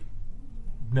city?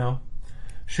 No.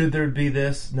 Should there be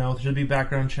this? No. Should there be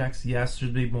background checks? Yes.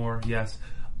 Should there be more? Yes.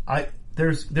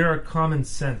 There are common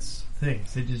sense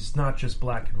things. It's not just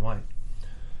black and white.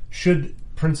 Should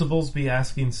principals be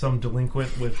asking some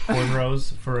delinquent with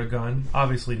cornrows for a gun?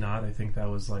 Obviously not. I think that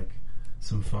was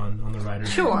some fun on the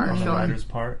writer's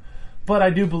part. But I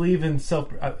do believe in self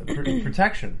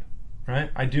protection,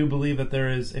 right? I do believe that there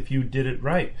is, if you did it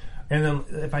right. And then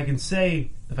if I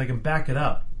can back it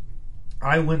up,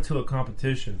 I went to a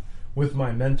competition with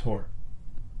my mentor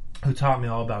who taught me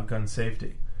all about gun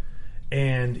safety.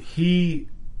 And he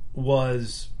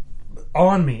was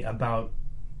on me about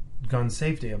gun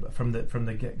safety from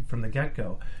the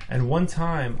get-go. And one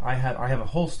time I have a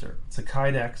holster. It's a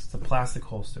Kydex. It's a plastic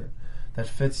holster that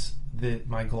fits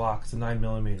my Glock. It's a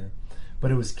 9mm,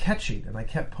 but it was catching, and I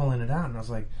kept pulling it out. And I was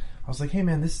like, hey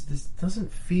man, this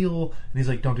doesn't feel. And he's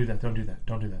like, don't do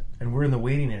that. And we're in the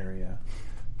waiting area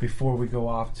before we go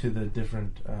off to the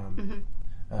different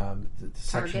the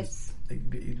sections,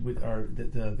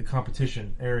 the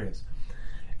competition areas.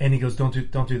 And he goes, don't do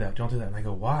that. And I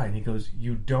go, why? And he goes,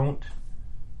 you don't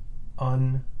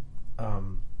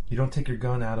take your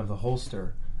gun out of the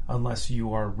holster unless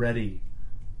you are ready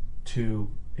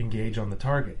to engage on the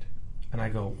target. And I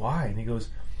go, why? And he goes,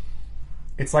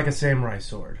 it's like a samurai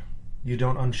sword. You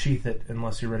don't unsheath it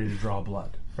unless you're ready to draw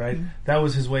blood, right? Mm-hmm. That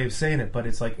was his way of saying it, but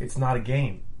it's it's not a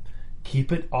game.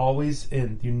 Keep it always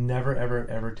in. You never, ever,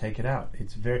 ever take it out.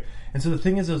 And so the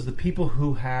thing is the people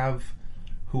who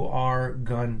are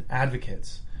gun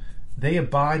advocates, they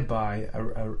abide by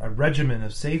a regimen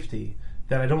of safety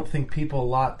that I don't think people a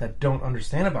lot that don't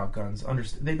understand about guns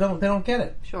they don't get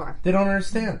it. Sure. They don't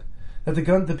understand that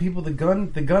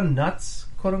the gun nuts,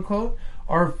 quote unquote,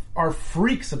 are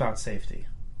freaks about safety.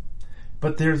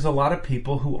 But there's a lot of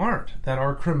people who aren't, that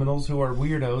are criminals, who are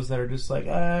weirdos, that are just like,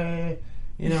 I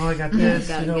got this,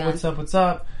 what's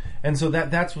up. And so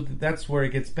that's where it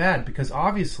gets bad, because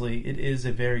obviously it is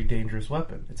a very dangerous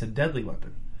weapon. It's a deadly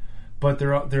weapon, but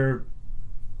there's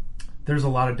a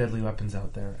lot of deadly weapons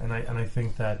out there, and I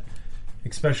think that,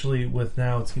 especially with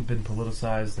now it's been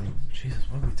politicized, and Jesus,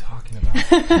 what are we talking about?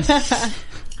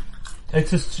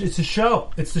 It's a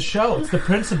show. It's the show. It's the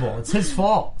principal. It's his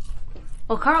fault.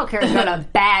 Well, Carl carries around a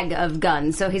bag of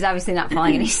guns, so he's obviously not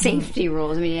following any safety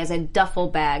rules. I mean, he has a duffel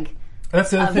bag.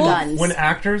 That's the other thing. Guns. When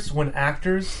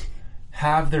actors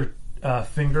have their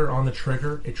finger on the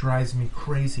trigger, it drives me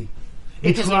crazy.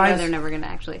 Because you know they're never going to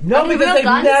actually... No, Okay, because they've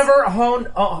guns? never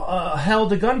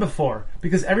held a gun before.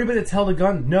 Because everybody that's held a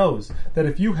gun knows that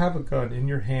if you have a gun in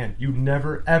your hand, you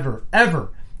never, ever,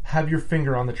 ever have your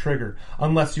finger on the trigger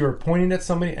unless you're pointing at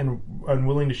somebody and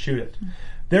willing to shoot it.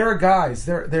 There are guys,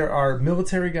 there are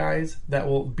military guys that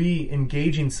will be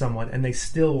engaging someone and they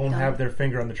still won't have their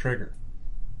finger on the trigger.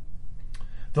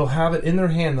 They'll have it in their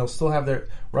hand. They'll still have their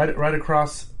right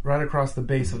across the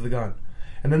base of the gun.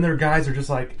 And then their guys are just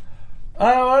like,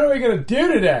 oh, what are we going to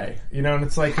do today? You know, and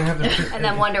it's like they have their... and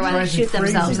then wonder why they shoot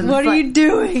themselves in the foot. What are you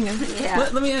doing? Yeah.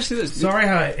 Let me ask you this. Sorry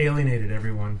how I alienated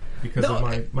everyone because of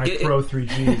my pro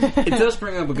 3G. It does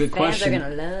bring up a good question. Fans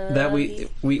are gonna love that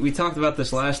we talked about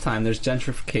this last time. There's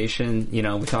gentrification. You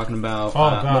know, we're talking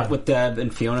about with Deb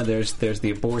and Fiona. There's the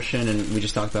abortion, and we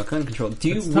just talked about gun control. Do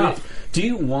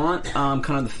you want kind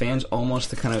of the fans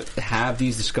almost to kind of have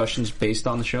these discussions based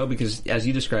on the show? Because as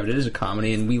you described, it is a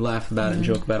comedy, and we laugh about it and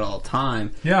joke about it all the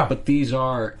time. Yeah, but these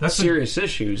are serious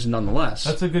issues nonetheless.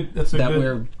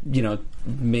 We're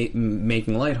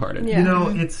making lighthearted. Yeah. You know,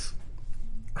 it's.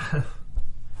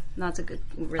 That's a good...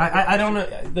 Really I don't know,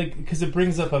 like, because it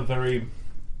brings up a very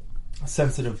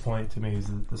sensitive point to me,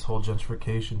 is this whole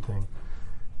gentrification thing,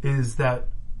 is that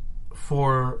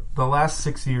for the last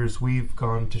 6 years we've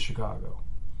gone to Chicago.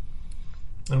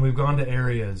 And we've gone to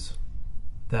areas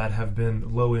that have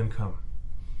been low income.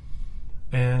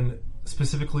 And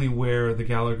specifically where the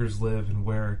Gallaghers live and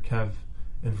where Kev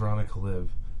and Veronica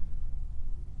live.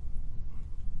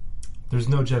 There's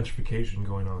no gentrification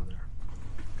going on there.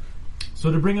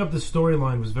 So to bring up the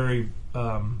storyline was very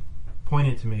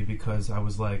poignant to me because I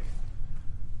was like,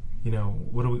 you know,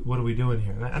 what are we doing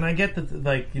here? And I get that,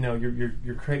 like, you know,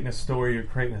 you're creating a story, you're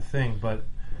creating a thing, but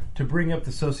to bring up the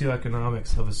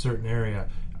socioeconomics of a certain area,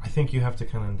 I think you have to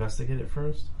kind of investigate it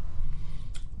first.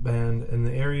 And in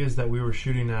the areas that we were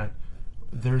shooting at,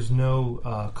 there's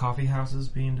no coffee houses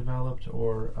being developed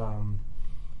or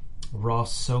raw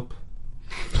soap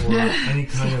or any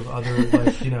kind of other,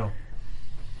 like, you know.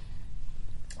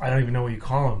 I don't even know what you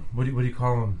call them. What do you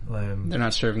call them? They're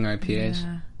not serving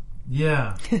IPAs.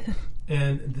 Yeah.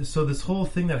 And so this whole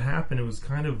thing that happened, it was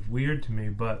kind of weird to me,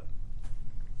 but,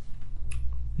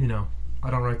 you know, I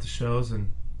don't write the shows,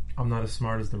 and I'm not as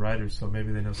smart as the writers, so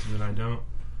maybe they know something I don't.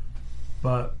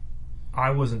 But I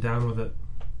wasn't down with it.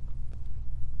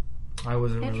 I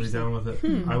wasn't really down with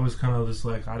it. I was kind of just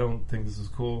like, I don't think this is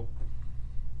cool.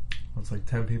 It's like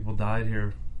 10 people died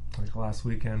here, like, last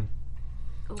weekend.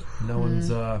 No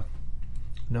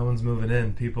one's moving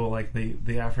in. People, like,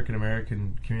 the African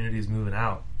American community is moving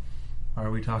out.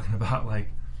 Are we talking about, like,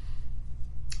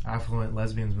 affluent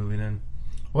lesbians moving in?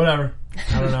 Whatever.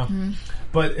 I don't know.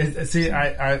 But see,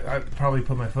 I probably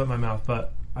put my foot in my mouth,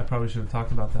 but I probably should have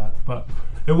talked about that. But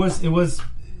it was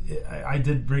I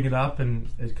did bring it up, and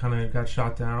it kind of got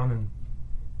shot down, and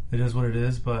it is what it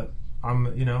is. But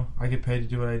I get paid to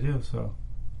do what I do, so.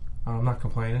 I'm not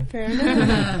complaining. Fair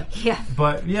enough. Yeah.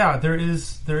 But yeah, there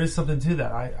is something to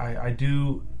that. I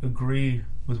do agree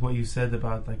with what you said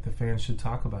about, like, the fans should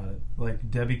talk about it.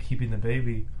 Like Debbie keeping the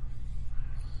baby.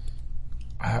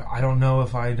 I don't know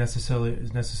if I necessarily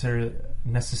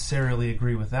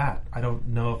agree with that. I don't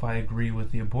know if I agree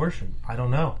with the abortion. I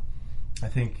don't know. I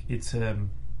think it's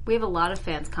we have a lot of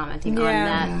fans commenting on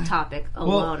that topic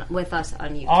alone with us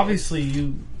on YouTube. Obviously,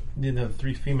 you know,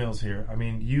 3 females here. I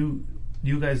mean,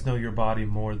 you guys know your body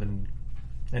more than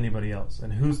anybody else.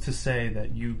 And who's to say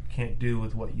that you can't do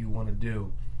with what you want to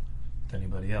do with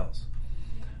anybody else?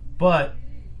 But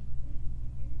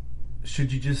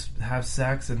should you just have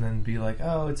sex and then be like,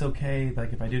 oh, it's okay,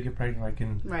 like, if I do get pregnant, I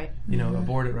can,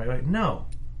 abort it right away? No.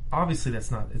 Obviously, that's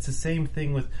not. It's the same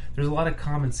thing with, there's a lot of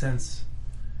common sense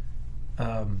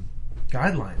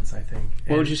guidelines, I think.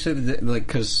 What would you say, like,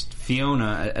 because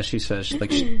Fiona, as she says,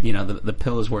 like, the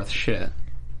pill is worth shit.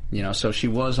 You know, so she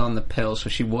was on the pill, so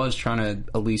she was trying to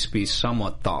at least be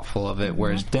somewhat thoughtful of it,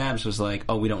 whereas Dabs was like,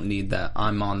 oh, we don't need that,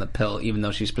 I'm on the pill, even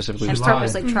though she specifically was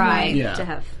purposely trying to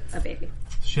have a baby.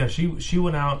 Yeah, she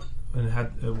went out and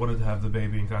wanted to have the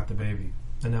baby and got the baby,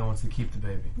 and now wants to keep the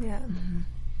baby. Yeah.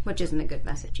 Which isn't a good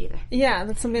message either. Yeah,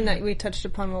 that's something that we touched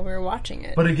upon while we were watching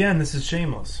it. But again, this is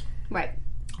shameless. Right.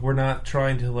 We're not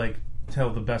trying to, like,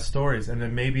 tell the best stories, and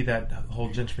then maybe that whole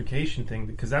gentrification thing,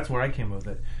 because that's where I came with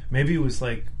it. Maybe it was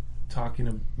like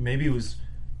maybe it was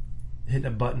hitting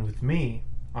a button with me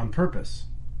on purpose.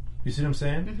 You see what I'm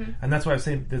saying? And that's why I'm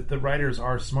saying that the writers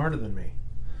are smarter than me.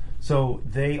 So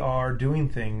they are doing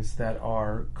things that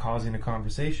are causing a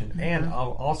conversation and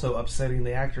also upsetting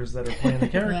the actors that are playing the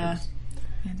characters.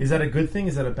 Is that a good thing?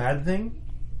 Is that a bad thing?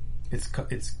 It's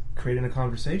creating a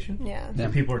conversation. Yeah.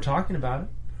 People are talking about it.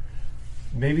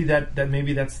 Maybe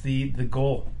that's the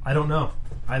goal. I don't know.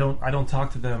 I don't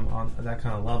talk to them on that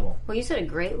kind of level. Well, you said a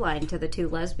great line to the two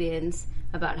lesbians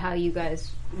about how you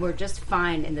guys were just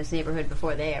fine in this neighborhood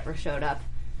before they ever showed up.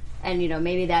 And,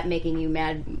 maybe that making you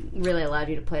mad really allowed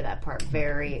you to play that part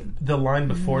very... The line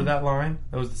before that line,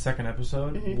 that was the second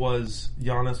episode, was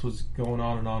Giannis was going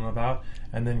on and on about,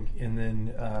 and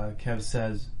then Kev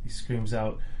says, he screams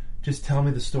out, "Just tell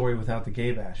me the story without the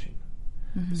gay bashing."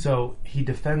 So he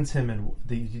defends him and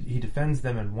he defends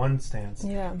them in one stance.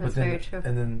 Yeah, that's very true.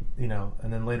 And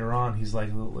then later on, he's like,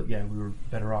 "Yeah, we were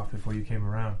better off before you came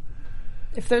around."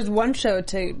 If there's one show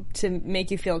to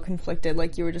make you feel conflicted,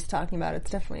 like you were just talking about,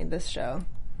 it's definitely this show.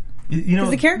 Because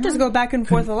the characters go back and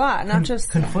forth a lot, not just...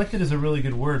 Conflicted is a really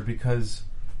good word, because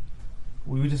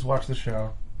we just watched the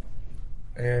show,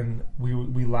 and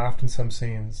we laughed in some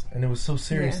scenes, and it was so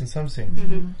serious in some scenes.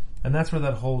 And that's where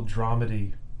that whole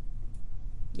dramedy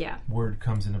word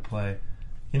comes into play.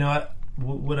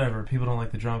 Whatever, people don't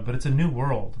like the drama, but it's a new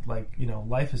world. Like,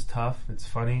 life is tough, it's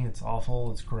funny, it's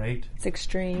awful, it's great. It's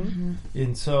extreme.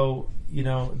 And so,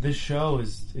 this show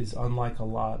is unlike a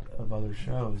lot of other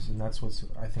shows, and that's what's,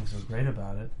 I think, so great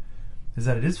about it, is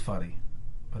that it is funny,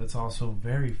 but it's also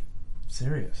very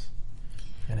serious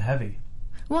and heavy.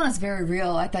 Well, it's very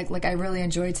real. I think, I really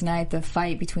enjoyed tonight the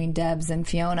fight between Debs and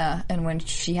Fiona, and when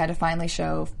she had to finally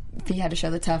show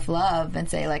the tough love and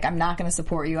say, I'm not going to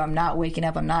support you. I'm not waking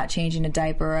up. I'm not changing a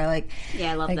diaper. I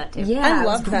love that too. Yeah, I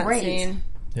loved that scene.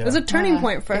 Yeah. It was a turning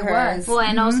point for her. Well,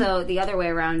 and also the other way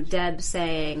around, Deb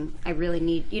saying, "I really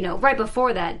need," right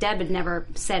before that, Deb had never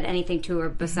said anything to her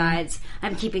besides,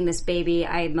 "I'm keeping this baby.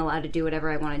 I'm allowed to do whatever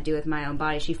I want to do with my own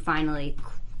body." She finally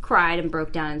cried and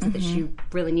broke down and said that she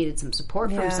really needed some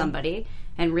support from somebody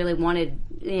and really wanted,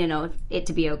 it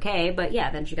to be okay. But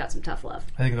then she got some tough love.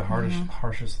 I think the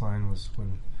harshest line was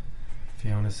when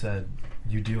Fiona said,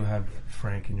 "You do have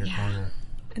Frank in your corner.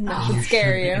 And that should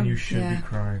scare you. And you should be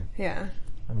crying." Yeah.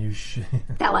 And you should.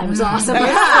 That line was awesome. So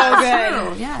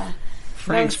good. Yeah.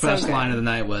 Frank's best line of the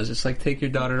night was, "It's like take your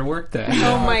daughter to work day."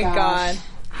 Oh my God.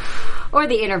 Or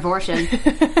the intervortion.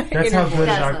 That's how good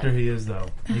an actor he is, though.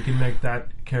 He can make that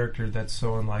character that's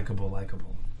so unlikable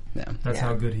likable. Yeah. That's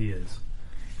how good he is.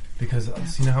 Because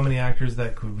you know how many actors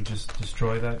that would just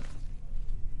destroy that.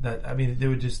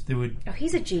 They would. Oh,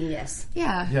 he's a genius.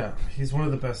 Yeah. Yeah, he's one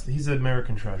of the best. He's an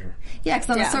American treasure. Yeah, because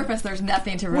on the surface, there's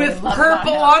nothing to really with love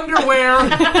purple about him.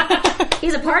 underwear.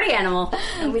 He's a party animal,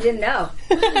 and we didn't know.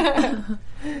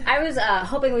 I was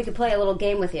hoping we could play a little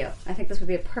game with you. I think this would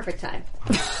be a perfect time.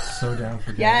 So down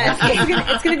for games. Yes,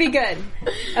 it's gonna be good.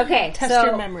 Okay, test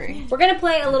your memory. We're gonna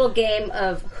play a little game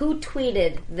of who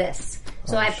tweeted this.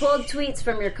 So I pulled tweets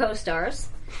from your co-stars.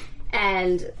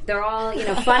 And they're all,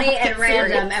 funny and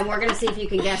random, and we're going to see if you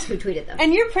can guess who tweeted them.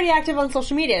 And you're pretty active on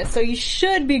social media, so you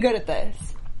should be good at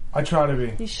this. I try to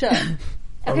be. You should.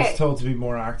 I was told to be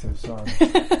more active, so.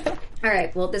 All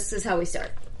right, well, this is how we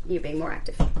start. You being more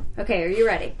active. Okay, are you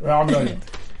ready? Well, I'm ready.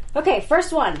 Okay,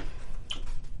 first one.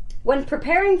 When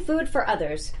preparing food for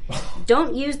others,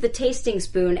 don't use the tasting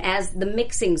spoon as the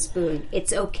mixing spoon.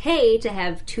 It's okay to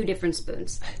have two different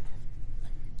spoons.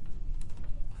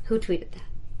 Who tweeted that?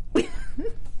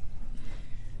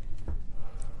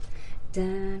 I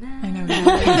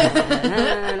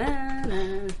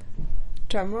know.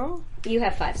 Drum roll. You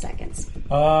have 5 seconds.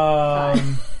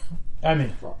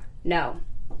 Emmy. No.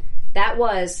 That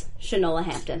was Shanola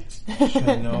Hampton.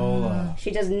 Shanola.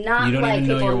 She does not like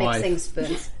people mixing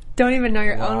spoons. Don't even know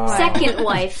your own wife. Second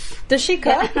wife. Does she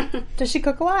cook? Does she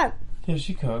cook a lot? Yeah,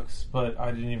 she cooks, but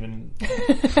I didn't even...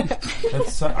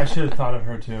 I should have thought of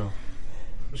her, too.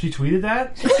 She tweeted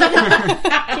that? She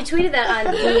tweeted that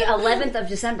on the 11th of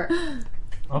December.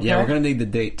 Okay. Yeah, we're going to need the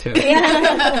date, too.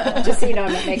 Yeah. Just so you know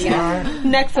I'm not making it.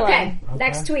 Next one. Okay,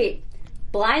 next tweet.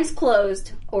 Blinds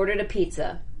closed, ordered a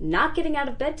pizza. Not getting out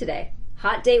of bed today.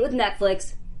 Hot date with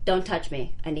Netflix. Don't touch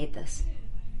me. I need this.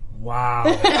 Wow.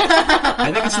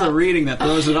 I think it's the reading that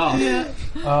throws it off.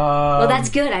 Well, that's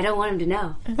good. I don't want him to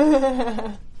know.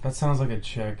 That sounds like a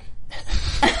chick.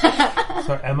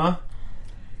 So, Emma?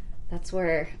 That's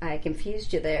where I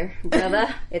confused you there,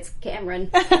 brother. It's Cameron.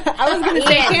 I was going to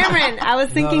say Cameron. I was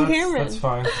thinking Cameron. That's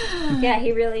fine. Yeah,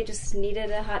 he really just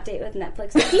needed a hot date with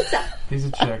Netflix and pizza. He's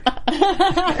a chick.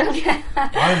 Okay.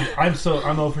 I'm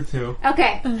 0 for 2.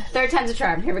 Okay, third time's a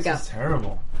charm. Here we go. This is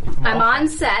terrible. I'm on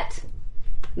set.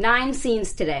 9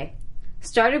 scenes today.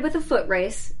 Started with a foot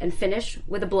race and finished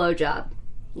with a blowjob.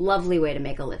 Lovely way to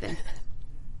make a living.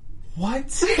 What?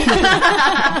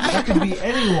 That could be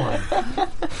anyone.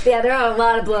 Yeah, there are a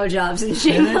lot of blowjobs in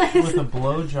Shameless. With a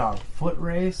blowjob. Foot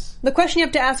race? The question you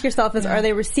have to ask yourself is, are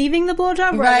they receiving the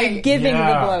blowjob or are they giving the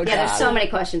blowjob? Yeah, there's so many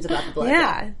questions about the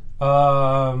blowjob.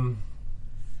 Yeah.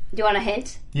 Do you want a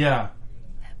hint? Yeah.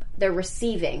 They're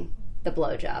receiving the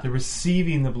blowjob. They're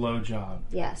receiving the blowjob.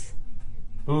 Yes.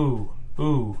 Ooh.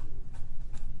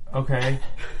 Okay.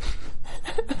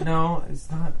 No, it's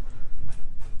not.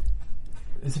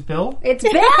 Is it Bill? It's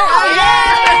Bill!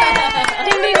 Yeah!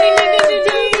 Ding, ding, ding, ding,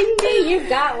 ding, ding, ding. You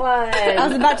got one. I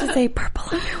was about to say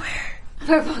purple underwear.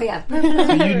 Purple, yeah. Purple.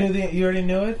 So you already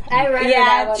knew it? I read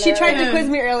Yeah, she tried to quiz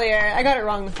me earlier. I got it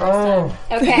wrong the first time.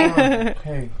 Okay.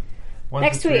 Okay.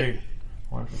 Next tweet.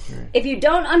 1 for 3. If you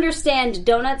don't understand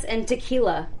donuts and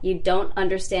tequila, you don't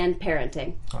understand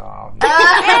parenting. Oh,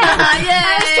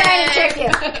 I was trying to trick you.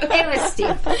 It was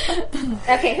Steve.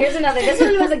 Okay, here's another. This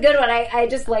one was a good one. I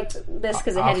just liked this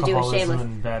because it had to do with Shameless.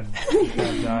 And bad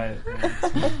diet.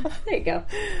 There you go.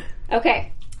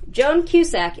 Okay. Joan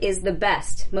Cusack is the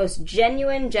best, most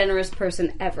genuine, generous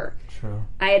person ever. True.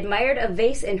 I admired a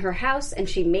vase in her house, and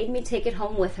she made me take it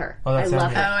home with her. Oh, that's I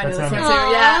love Emmy. her. I know That's this Emmy. one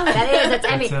too. Yeah. That's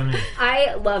Emmy. Emmy.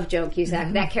 I love Joan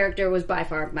Cusack. That character was by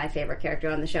far my favorite character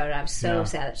on the show, and I'm so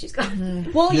sad that she's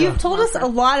gone. Well, you've told us a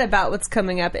lot about what's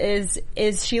coming up. Is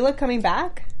Sheila coming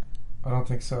back? I don't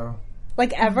think so.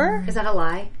 Like ever? Is that a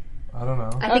lie? I don't know.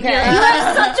 I think Okay. you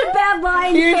have such a bad lie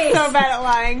in your You're face. so bad at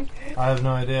lying. I have no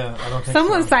idea. I don't think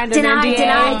Someone so. signed an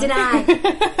NDA.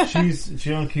 Deny.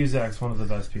 Joan Cusack's one of the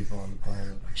best people on the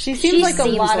planet. She seems She like a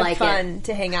seems lot like of fun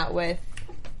to hang out with.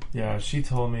 Yeah, she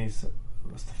told me it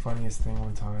was the funniest thing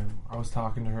one time. I was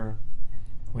talking to her.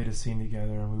 We had a scene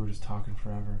together, and we were just talking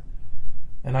forever.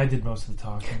 And I did most of the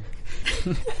talking.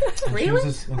 And Really? She was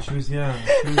just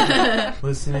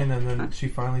listening, and then she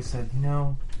finally said,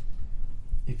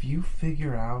 if you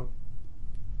figure out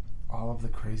all of the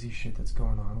crazy shit that's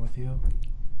going on with you,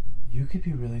 you could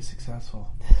be really successful.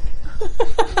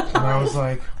 And I was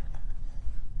like,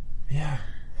 yeah.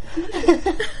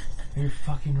 You're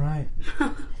fucking right.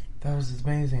 That was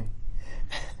amazing.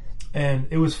 And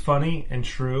it was funny and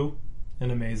true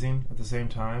and amazing at the same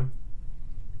time.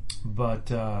 But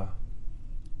kind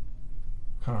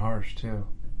of harsh too.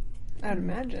 I'd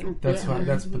imagine.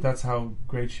 That's how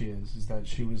great she is that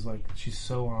she was like, she's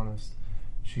so honest.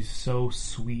 She's so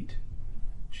sweet.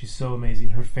 She's so amazing.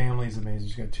 Her family's amazing.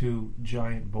 She's got 2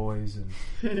 giant boys,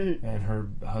 and her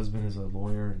husband is a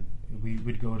lawyer, and we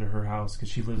would go to her house because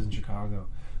she lives in Chicago.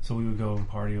 So we would go and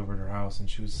party over at her house, and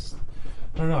she was,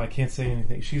 I don't know, I can't say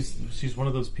anything. She's one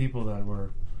of those people that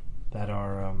are I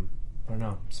don't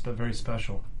know, very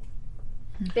special.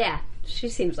 Yeah, she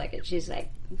seems like it. She's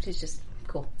just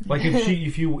cool. Like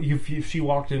if she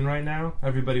walked in right now,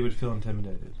 everybody would feel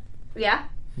intimidated. Yeah?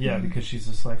 Yeah, because she's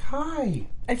just like, hi.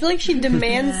 I feel like she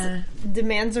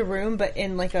demands a room, but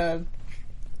in like a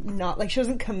not like she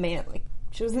doesn't command, like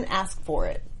she doesn't ask for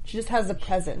it. She just has a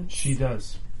presence. She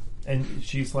does, and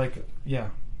she's like, yeah.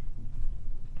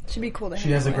 She'd be cool to. She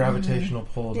hang has a out with. gravitational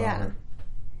pull about her.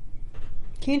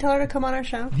 Can you tell her to come on our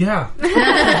show? Yeah,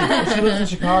 she lives in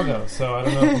Chicago, so I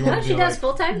don't know if you want to. She does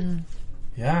full time.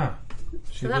 Yeah,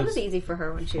 So that was easy for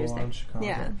her when she was there. Chicago.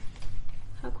 Yeah.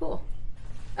 How cool.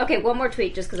 Okay, one more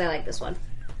tweet just because I like this one.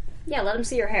 Yeah, let them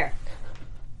see your hair.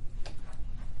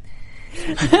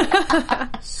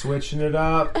 Switching it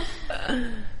up.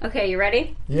 Okay, you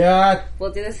ready? Yeah,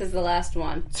 We'll do this as the last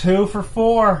one. 2 for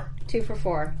 4. 2 for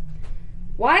 4.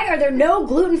 Why are there no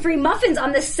gluten-free muffins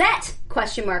on the set?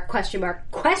 Question mark, question mark,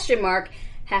 question mark.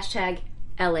 Hashtag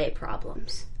LA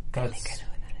problems.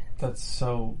 That's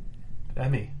so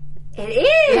Emmy. It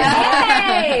is!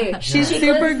 Yay! She's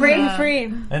super gluten-free.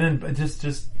 And then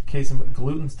just case of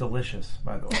gluten's delicious,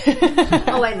 by the way.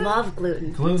 Oh, I love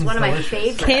gluten. Gluten's It's one of my delicious.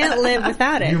 favorites. Can't live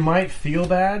without it. You might feel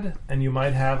bad and you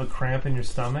might have a cramp in your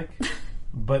stomach,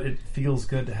 but it feels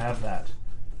good to have that.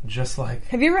 Just like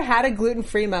Have you ever had a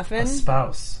gluten-free muffin? a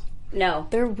spouse. No.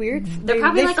 They're weird. They're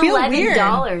probably they like feel $11 weird.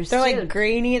 They're too. like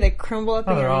grainy. They crumble up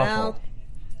Oh, in they're your awful. mouth.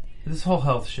 This whole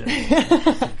health shit,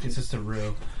 it's just a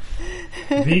real.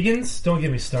 Vegans, don't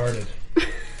get me started.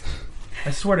 I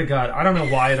swear to God, I don't know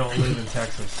why I don't live in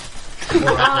Texas. Oh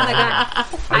my god.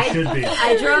 I should be.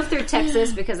 I drove through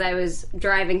Texas because I was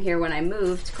driving here when I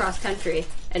moved cross country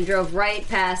and drove right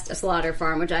past a slaughter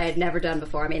farm, which I had never done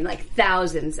before. I mean, like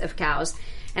thousands of cows.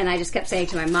 And I just kept saying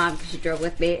to my mom, because she drove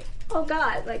with me, oh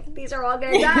God, like these are all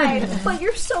gonna die, but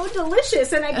you're so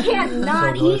delicious, and I can't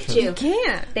not eat you. You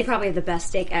can't. They probably have the best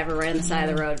steak ever right on the side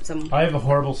of the road. I have a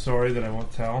horrible story that I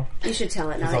won't tell. You should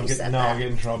tell it now that you said that. I'll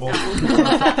get in trouble.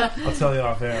 I'll tell you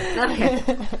off air. Okay.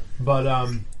 But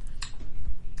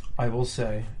I will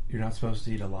say, you're not supposed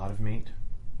to eat a lot of meat.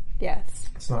 Yes.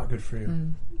 It's not good for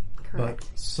you. Correct.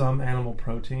 But some animal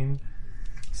protein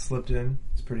slipped in.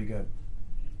 It's pretty good.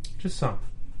 Just some.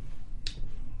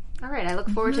 All right, I look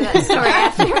forward to that story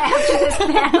after this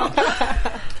panel.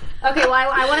 Okay, well,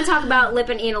 I want to talk about Lip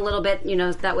and Ian a little bit,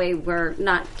 that way we're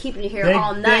not keeping you here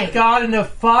all night. They got in a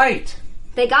fight.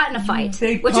 They got in a fight.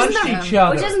 They punched each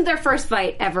other. Which isn't their first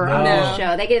fight ever on this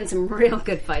show. They get in some real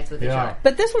good fights with each other.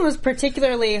 But this one was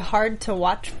particularly hard to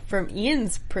watch from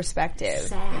Ian's perspective.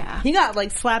 Sad. He got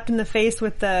slapped in the face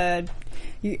with the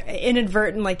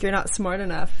inadvertent, you're not smart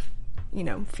enough,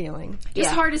 feeling.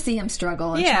 Just hard to see him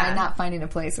struggle and try not finding a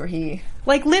place where he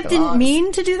Lip belongs. didn't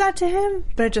mean to do that to him,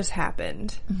 but it just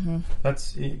happened.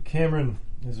 That's Cameron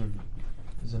is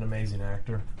an amazing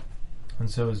actor, and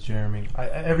so is Jeremy.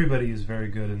 Everybody is very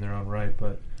good in their own right,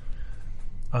 but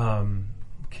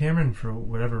Cameron, for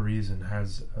whatever reason,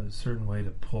 has a certain way to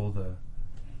pull the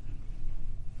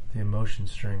emotion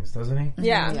strings, doesn't he?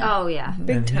 Yeah. Oh yeah,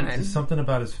 big time. There's something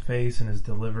about his face and his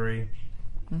delivery.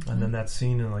 And then that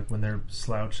scene in when they're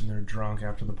slouched and they're drunk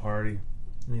after the party,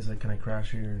 and he's like, "Can I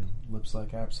crash here?" And Lip's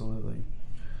like, "Absolutely."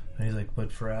 And he's like,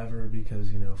 "But forever, because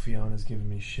Fiona's giving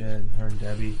me shit, and her and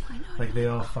Debbie, they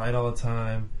all fight all the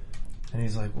time." And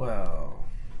he's like, "Well,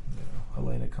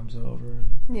 Helena comes over."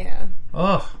 Yeah.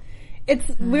 Ugh.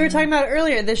 We were talking about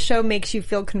earlier, this show makes you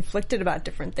feel conflicted about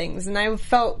different things, and I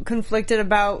felt conflicted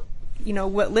about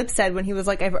what Lip said when he was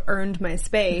like, "I've earned my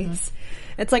space."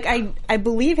 It's like, I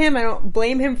believe him. I don't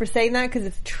blame him for saying that because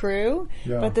it's true.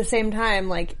 Yeah. But at the same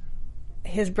time,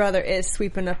 his brother is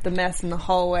sweeping up the mess in the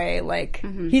hallway.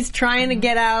 He's trying to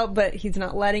get out, but he's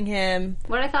not letting him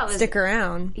stick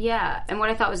around. Yeah. And what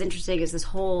I thought was interesting is this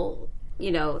whole,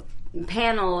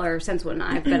 panel, or since when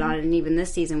I've been on it, and even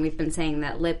this season, we've been saying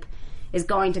that Lip is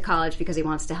going to college because he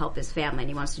wants to help his family and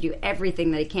he wants to do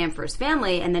everything that he can for his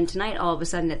family. And then tonight, all of a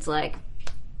sudden, it's like,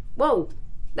 whoa,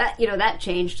 that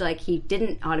changed. He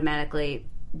didn't automatically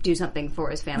do something for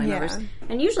his family members.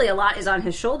 And usually a lot is on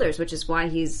his shoulders, which is why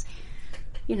he's,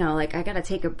 I gotta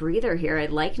take a breather here. I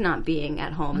like not being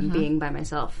at home and being by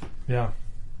myself. Yeah.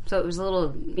 So it was a little,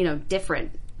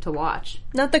 different to watch.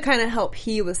 Not the kind of help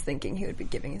he was thinking he would be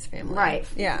giving his family. Right.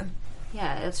 Yeah.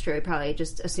 Yeah, that's true. He probably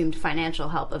just assumed financial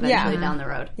help eventually down the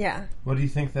road. Yeah. What do you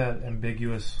think that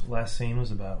ambiguous last scene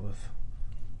was about with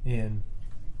Ian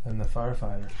and the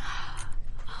firefighter?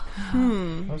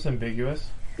 That was ambiguous.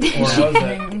 Or was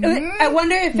it? I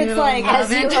wonder if it's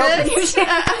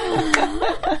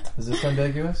Is this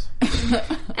ambiguous?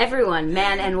 Everyone,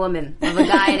 man and woman, of a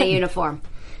guy in a uniform.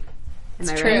 Am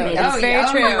I true. right? It's very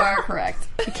true. You are correct.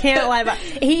 You can't lie about.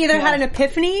 He either had an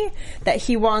epiphany that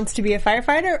he wants to be a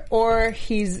firefighter, or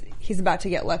he's about to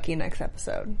get lucky next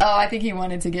episode. Oh, I think he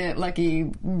wanted to get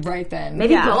lucky right then.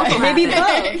 Maybe both. Maybe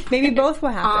both. Maybe both will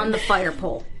happen on the fire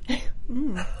pole.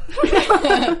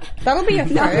 That'll be a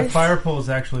first. The fire pole is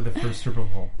actually the first stripper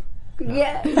pole.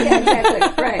 Yeah,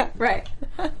 exactly. Right.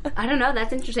 I don't know.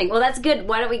 That's interesting. Well, that's good.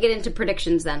 Why don't we get into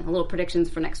predictions then? A little predictions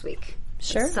for next week.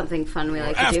 Sure. That's something fun we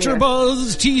like to do here.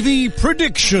 AfterBuzz TV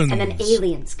predictions. And then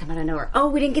aliens come out of nowhere. Oh,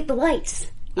 we didn't get the lights.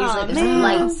 Usually there's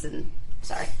lights and...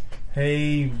 Sorry.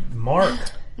 Hey, Mark.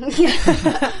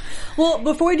 Well,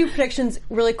 before we do predictions,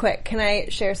 really quick, can I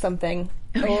share something?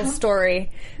 A little story.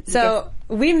 So,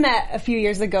 we met a few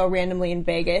years ago randomly in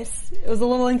Vegas. It was a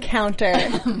little encounter.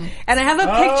 And I have a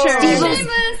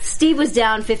picture. Steve was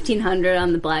down 1,500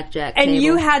 on the blackjack and table.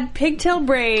 you had pigtail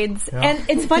braids. Yeah. And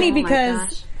it's funny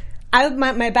because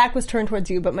my back was turned towards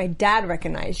you, but my dad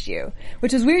recognized you.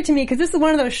 Which is weird to me because this is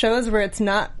one of those shows where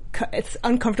it's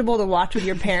uncomfortable to watch with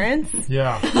your parents.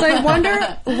 Yeah. So I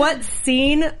wonder what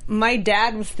scene my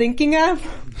dad was thinking of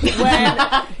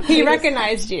when he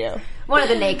recognized you. One of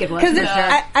the naked ones. Because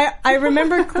I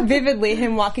remember vividly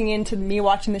him walking into me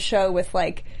watching the show with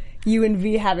you and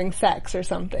V having sex or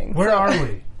something. Where are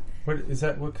we?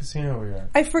 What casino are we at?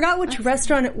 I forgot which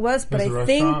restaurant it was, but I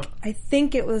restaurant?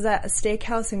 think it was at a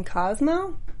steakhouse in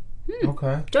Cosmo.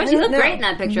 Okay. Joyce, you look great in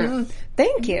that picture. Mm-hmm.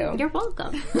 Thank you. You're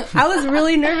welcome. I was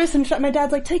really nervous and my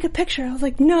dad's like, take a picture. I was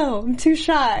like, no, I'm too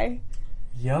shy.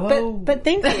 Yellow. But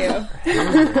thank you.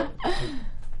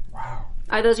 Wow.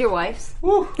 Are those your wife's?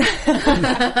 Woo.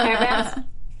 Hairbands?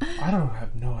 I don't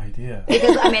have no idea.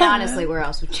 Because, I mean, honestly, where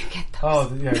else would you get those?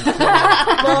 Oh, yeah.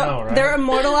 I know, right? They're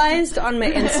immortalized on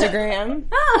my Instagram.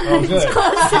 Oh,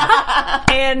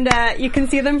 good. And you can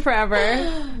see them forever.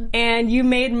 And you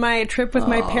made my trip with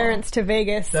my parents to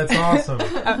Vegas. That's awesome.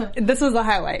 This was the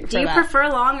highlight. Do you prefer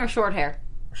long or short hair?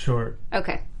 Short.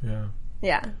 Okay. Yeah.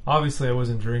 Yeah. Obviously, I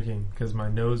wasn't drinking because my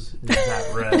nose is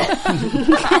that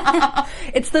red.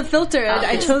 It's the filter.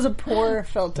 I chose a poor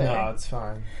filter. No, it's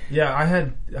fine. Yeah, I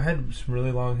had some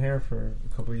really long hair for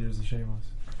a couple of years of Shameless.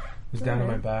 It was down to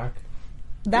my back.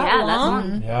 That Yeah, that's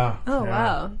long? Yeah. Oh, yeah.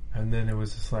 wow. And then it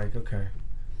was just like, okay,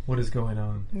 what is going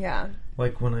on? Yeah.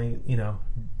 Like when I,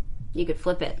 You could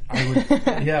flip it. I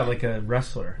would, yeah, like a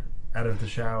wrestler out of the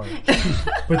shower.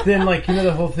 But then, like,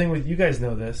 the whole thing with, you guys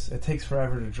know this, it takes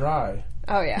forever to dry.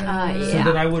 Oh, yeah. So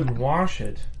then I wouldn't wash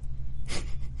it.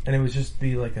 And it would just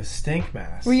be like a stink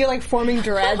mass. Were you like forming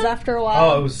dreads after a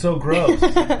while? Oh, it was so gross.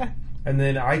 And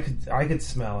then I could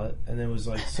smell it, and it was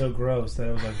like so gross that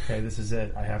I was like, okay, this is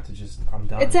it. I have to I'm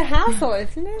done. It's a hassle,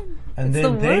 isn't it? And it's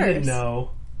then the they worst. didn't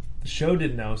know. The show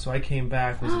didn't know, so I came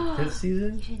back. Was it fifth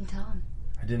season? You didn't tell him.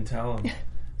 I didn't tell them.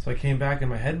 So I came back and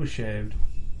my head was shaved.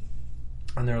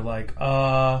 And they're like,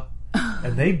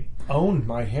 and they owned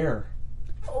my hair.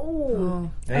 Oh.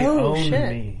 They Oh, owned shit.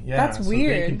 me. Yeah, That's so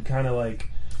weird. they could kind of like,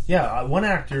 one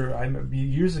actor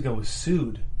years ago was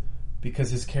sued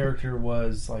because his character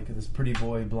was like this pretty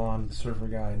boy blonde surfer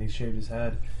guy, and he shaved his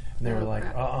head, and they were like,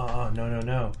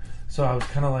 no. So I was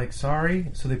kind of like, sorry.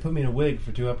 So they put me in a wig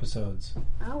for 2 episodes,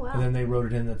 Oh, wow. and then they wrote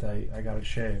it in that I got it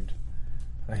shaved.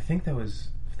 And I think that was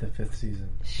the 5th season.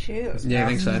 Shoot. Yeah, I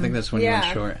think so. I think that's when you Yeah.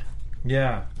 went short.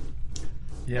 Yeah.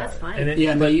 Yeah. That's fine. And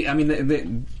Yeah, no, I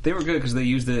mean, they were good because they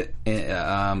used it.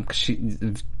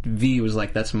 V was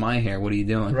like, "That's my hair. What are you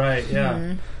doing?" Right. Yeah.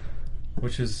 Mm-hmm.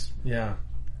 Which is that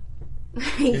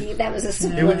was a It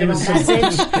subliminal was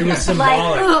message. it was Like,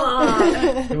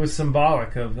 symbolic. It was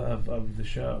symbolic of the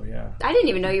show. Yeah. I didn't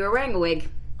even know you were wearing a wig.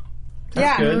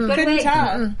 Yeah, good. Good couldn't wig.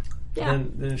 tell. Yeah.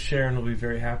 Then Sharon will be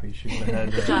very happy. She would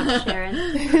have Good had. job,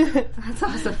 Sharon. That's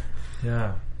awesome.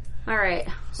 Yeah. All right.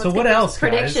 So what else, guys?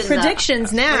 Predictions.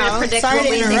 Predictions We're now. going to predict Sorry what to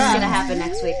we think is interrupt. going to happen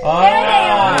next week.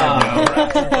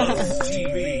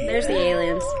 TV There's the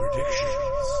aliens.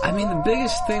 I mean, the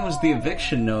biggest thing was the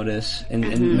eviction notice in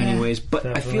many ways, but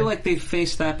I Definitely. feel like they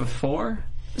faced that before.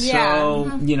 Yeah.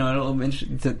 So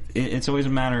it's always a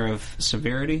matter of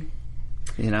severity.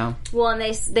 Well, and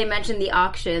they mentioned the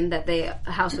auction, that the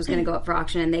house was going to go up for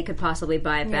auction, and they could possibly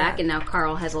buy it back. And now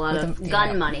Carl has a lot of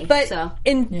gun money. But so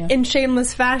in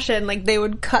shameless fashion, like they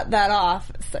would cut that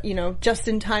off, just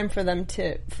in time for them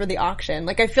for the auction.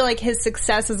 Like I feel like his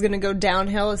success is going to go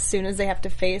downhill as soon as they have to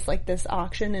face like this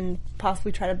auction and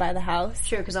possibly try to buy the house.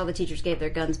 true, because all the teachers gave their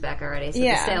guns back already, so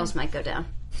Yeah. the sales might go down.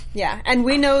 Yeah, and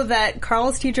we know that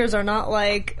Carl's teachers are not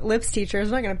like Lip's teachers.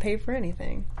 They're not going to pay for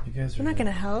anything. You guys are They're not going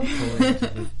to help. pulling into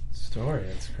the story.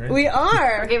 That's crazy. We We're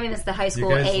are. giving this the high school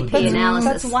guys AP legit-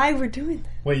 analysis. That's why we're doing that.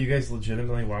 Wait, you guys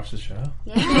legitimately watch the show?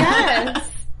 Yeah. Yes.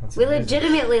 That's We amazing.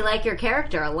 legitimately like your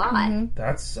character a lot.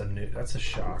 That's a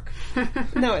shock.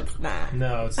 No, it's not.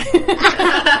 No, it's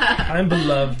not. I'm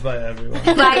beloved by everyone.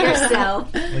 By yourself.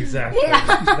 Exactly.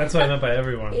 Yeah. That's what I meant by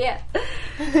everyone. Yeah.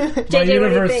 My JJ, what do you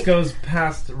universe think? goes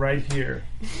past right here.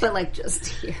 But like just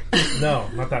here. No,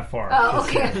 not that far. Oh, Just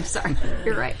okay. here. I'm sorry.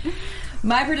 You're right.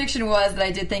 My prediction was that I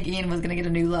did think Ian was going to get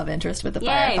a new love interest with the Yay.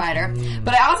 firefighter.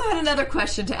 But I also had another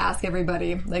question to ask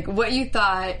everybody. Like, what you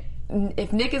thought,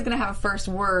 if Nick is going to have a first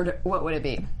word, what would it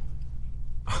be?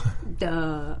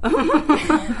 Duh.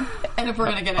 And if we're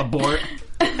going to get it. Abort.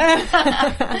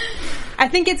 I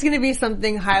think it's going to be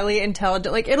something highly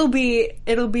intelligent. Like it'll be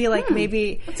like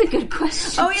maybe That's a good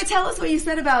question. Oh, yeah, tell us what you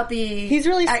said about the... He's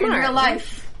really in smart. real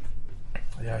life.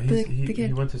 Yeah, The he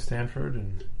kid. went to Stanford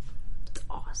and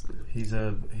Awesome. he's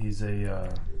a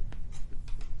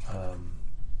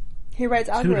he writes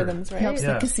Tutor. algorithms, right? Helps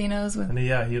Yeah. the casinos with... and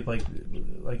he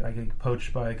like I get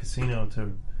poached by a casino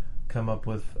to come up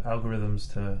with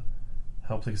algorithms to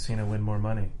help the casino win more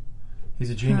money. He's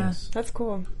a genius. That's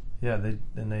cool. Yeah,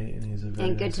 and he's a very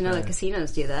And good nice to know guy. that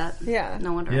casinos do that. Yeah.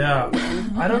 No wonder. Yeah,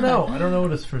 I don't know. I don't know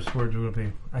what his first word would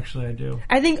be. Actually, I do.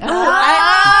 I think. So he does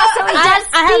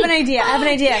I have an speak. idea. I have an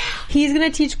idea. He's going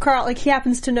to teach Carl. Like he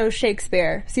happens to know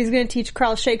Shakespeare, so he's going to teach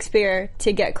Carl Shakespeare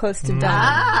to get close to Donnie.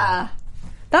 Ah.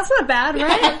 That's not bad,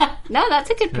 right? No, that's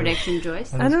a good prediction,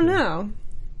 Joyce. I don't know.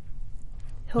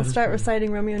 He'll That is start good.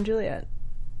 reciting Romeo and Juliet,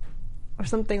 or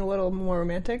something a little more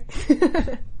romantic.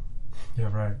 Yeah,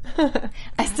 right.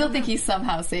 I still think he's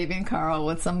somehow saving Carl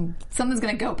with something's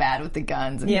going to go bad with the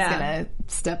guns, and Yeah. he's going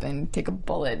to step in, take a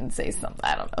bullet, and say something.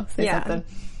 I don't know. Say Yeah. something.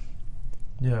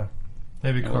 Yeah.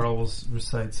 Maybe Carl will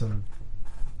recite some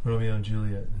Romeo and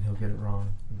Juliet, and he'll get it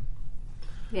wrong.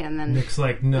 Yeah, and then Nick's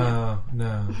like, no.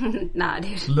 nah,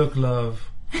 dude. Look, love.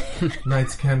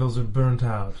 Night's candles are burnt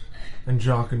out, and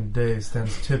Jock and Day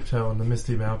stands tiptoe on the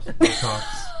misty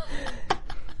mountaintops.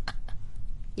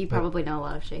 You probably know a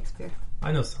lot of Shakespeare.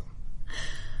 I know some.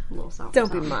 A little something.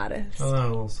 Don't be modest. I know a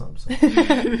little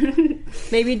something.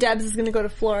 Maybe Debs is going to go to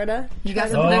Florida. You got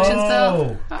some predictions,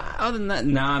 Phil? Other than that,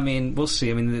 no. I mean, we'll see.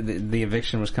 I mean, the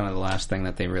eviction was kind of the last thing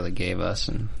that they really gave us,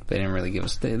 and they didn't really give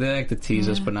us. They like to tease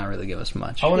us, but not really give us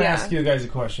much. I want to ask you guys a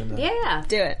question. Then. Yeah.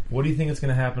 Do it. What do you think is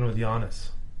going to happen with Giannis?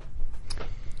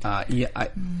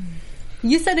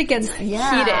 You said it gets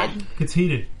heated. It's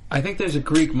heated. I think there's a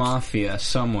Greek mafia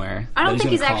somewhere. I don't that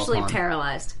think he's gonna call actually upon.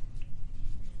 paralyzed.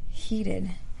 Heated.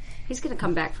 He's going to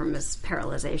come back from his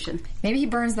paralyzation. Maybe he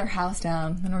burns their house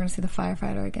down, then we're going to see the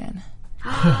firefighter again.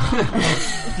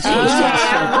 I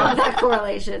love that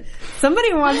correlation.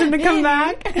 Somebody wants him to come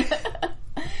back.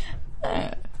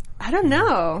 I don't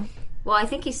know. Well, I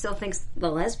think he still thinks the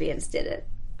lesbians did it.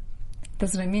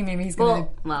 That's what I mean. Maybe he's going to...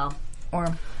 Well, Or...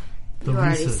 The you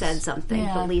already Lisas. said something.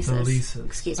 Yeah. The Lisas. The Lisas.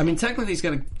 Excuse I me. mean, technically, he's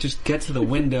got to just get to the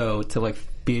window to like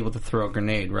be able to throw a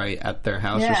grenade right at their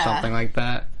house or Yeah. something like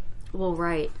that. Well,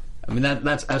 right. I mean,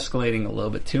 that's escalating a little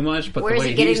bit too much. But Where's the way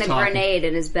he getting he's the talking, grenade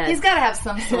in his bed? He's got to have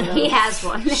some sort of... He has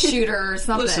one. shooter or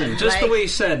something. Listen, just the right? way he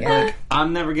said, like,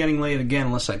 I'm never getting laid again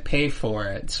unless I pay for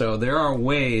it. So there are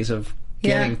ways of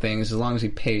getting things as long as he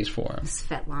pays for them.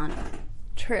 Svetlana.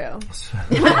 True.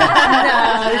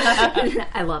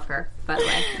 I love her, by the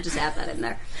way. Just add that in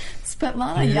there.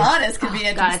 Svetlana Giannis could be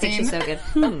interesting. God, I think she's so good.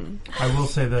 I will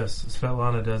say this.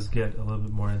 Svetlana does get a little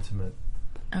bit more intimate.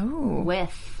 Oh.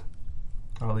 With.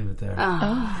 I'll leave it there.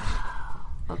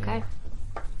 Okay.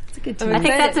 That's a good I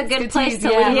think that's a good place to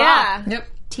leave off. Yeah. Yep.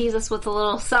 Tease us with a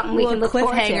little something we Little can look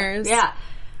forward to. cliffhangers. Yeah.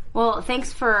 Well, thank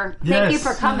Yes. you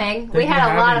for coming. Thank We you had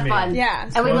for a lot of having fun. me. Yeah.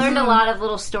 And we learned a lot of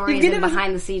little stories You've given and us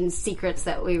behind the scenes secrets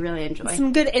that we really enjoy.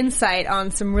 some good insight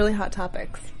on some really hot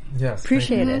topics. Yes.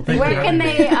 Appreciate it. Thank you Where for can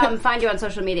having they me. find you on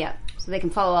social media so they can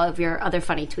follow all of your other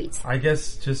funny tweets? I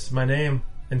guess just my name.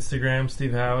 Instagram,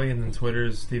 Steve Howie, and then Twitter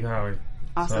is Steve Howie.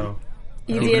 Awesome. So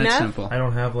Easy Keeping it enough? simple. I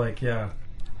don't have like, The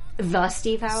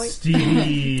Steve Howie?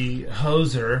 Stevie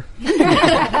Hoser.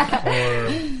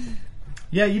 Or,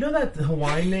 you know that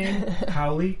Hawaiian name,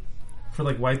 Howley, for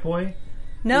like white boy?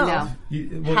 No.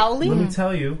 Howley? Let me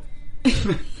tell you,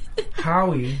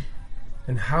 Howie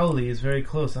and Howley is very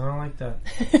close. I don't like that.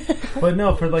 But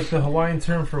no, for like the Hawaiian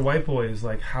term for white boy is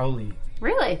like Howley.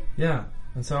 Really? Yeah.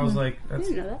 And so I was like, I that's...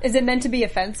 didn't know that. Is it meant to be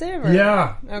offensive? Or?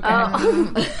 Yeah. Okay.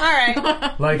 All right.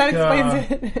 Like, That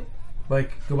explains it.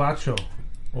 like Gabacho.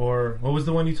 Or, what was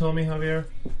the one you told me, Javier?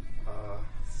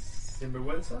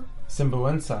 Sinvergüenza?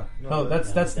 Sinvergüenza. No,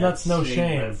 that's no shame.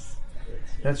 shameless.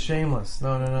 That's shameless.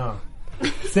 No.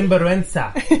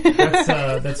 Sinvergüenza.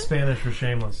 That's Spanish for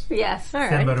shameless. Yes. All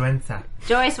right. Sinvergüenza.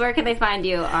 Joyce, where can they find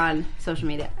you on social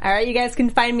media? All right, you guys can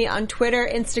find me on Twitter,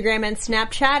 Instagram, and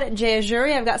Snapchat at Jay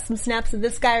Azuri. I've got some snaps of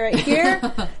this guy right here.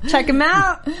 Check them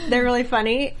out. They're really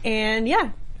funny. And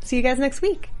yeah, see you guys next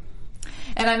week.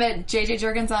 And I'm at JJ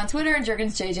Jurgens on Twitter and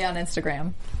Jurgens JJ on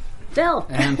Instagram. Phil.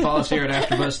 And follow us here at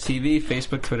AfterBuzz TV,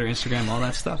 Facebook, Twitter, Instagram, all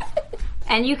that stuff.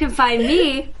 And you can find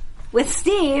me with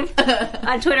Steve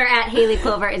on Twitter at Haley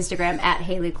Clover, Instagram at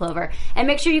Haley Clover. And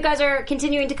make sure you guys are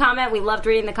continuing to comment. We loved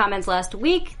reading the comments last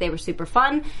week. They were super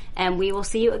fun. And we will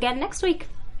see you again next week.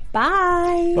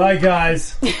 Bye. Bye,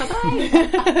 guys.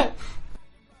 Bye-bye.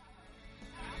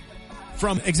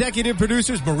 From executive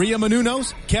producers Maria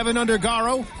Menounos, Kevin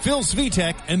Undergaro, Phil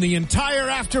Svitek, and the entire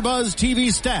AfterBuzz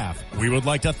TV staff, we would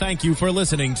like to thank you for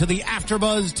listening to the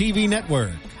AfterBuzz TV network.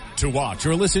 To watch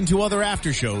or listen to other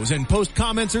after shows and post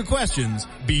comments or questions,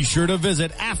 be sure to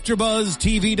visit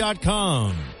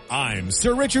AfterBuzzTV.com. I'm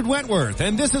Sir Richard Wentworth,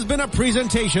 and this has been a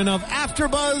presentation of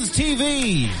AfterBuzz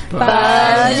TV.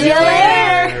 Buzz you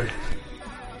later.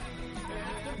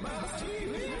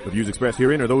 The views expressed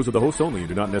herein are those of the hosts only and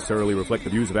do not necessarily reflect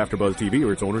the views of AfterBuzz TV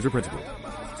or its owners or principals.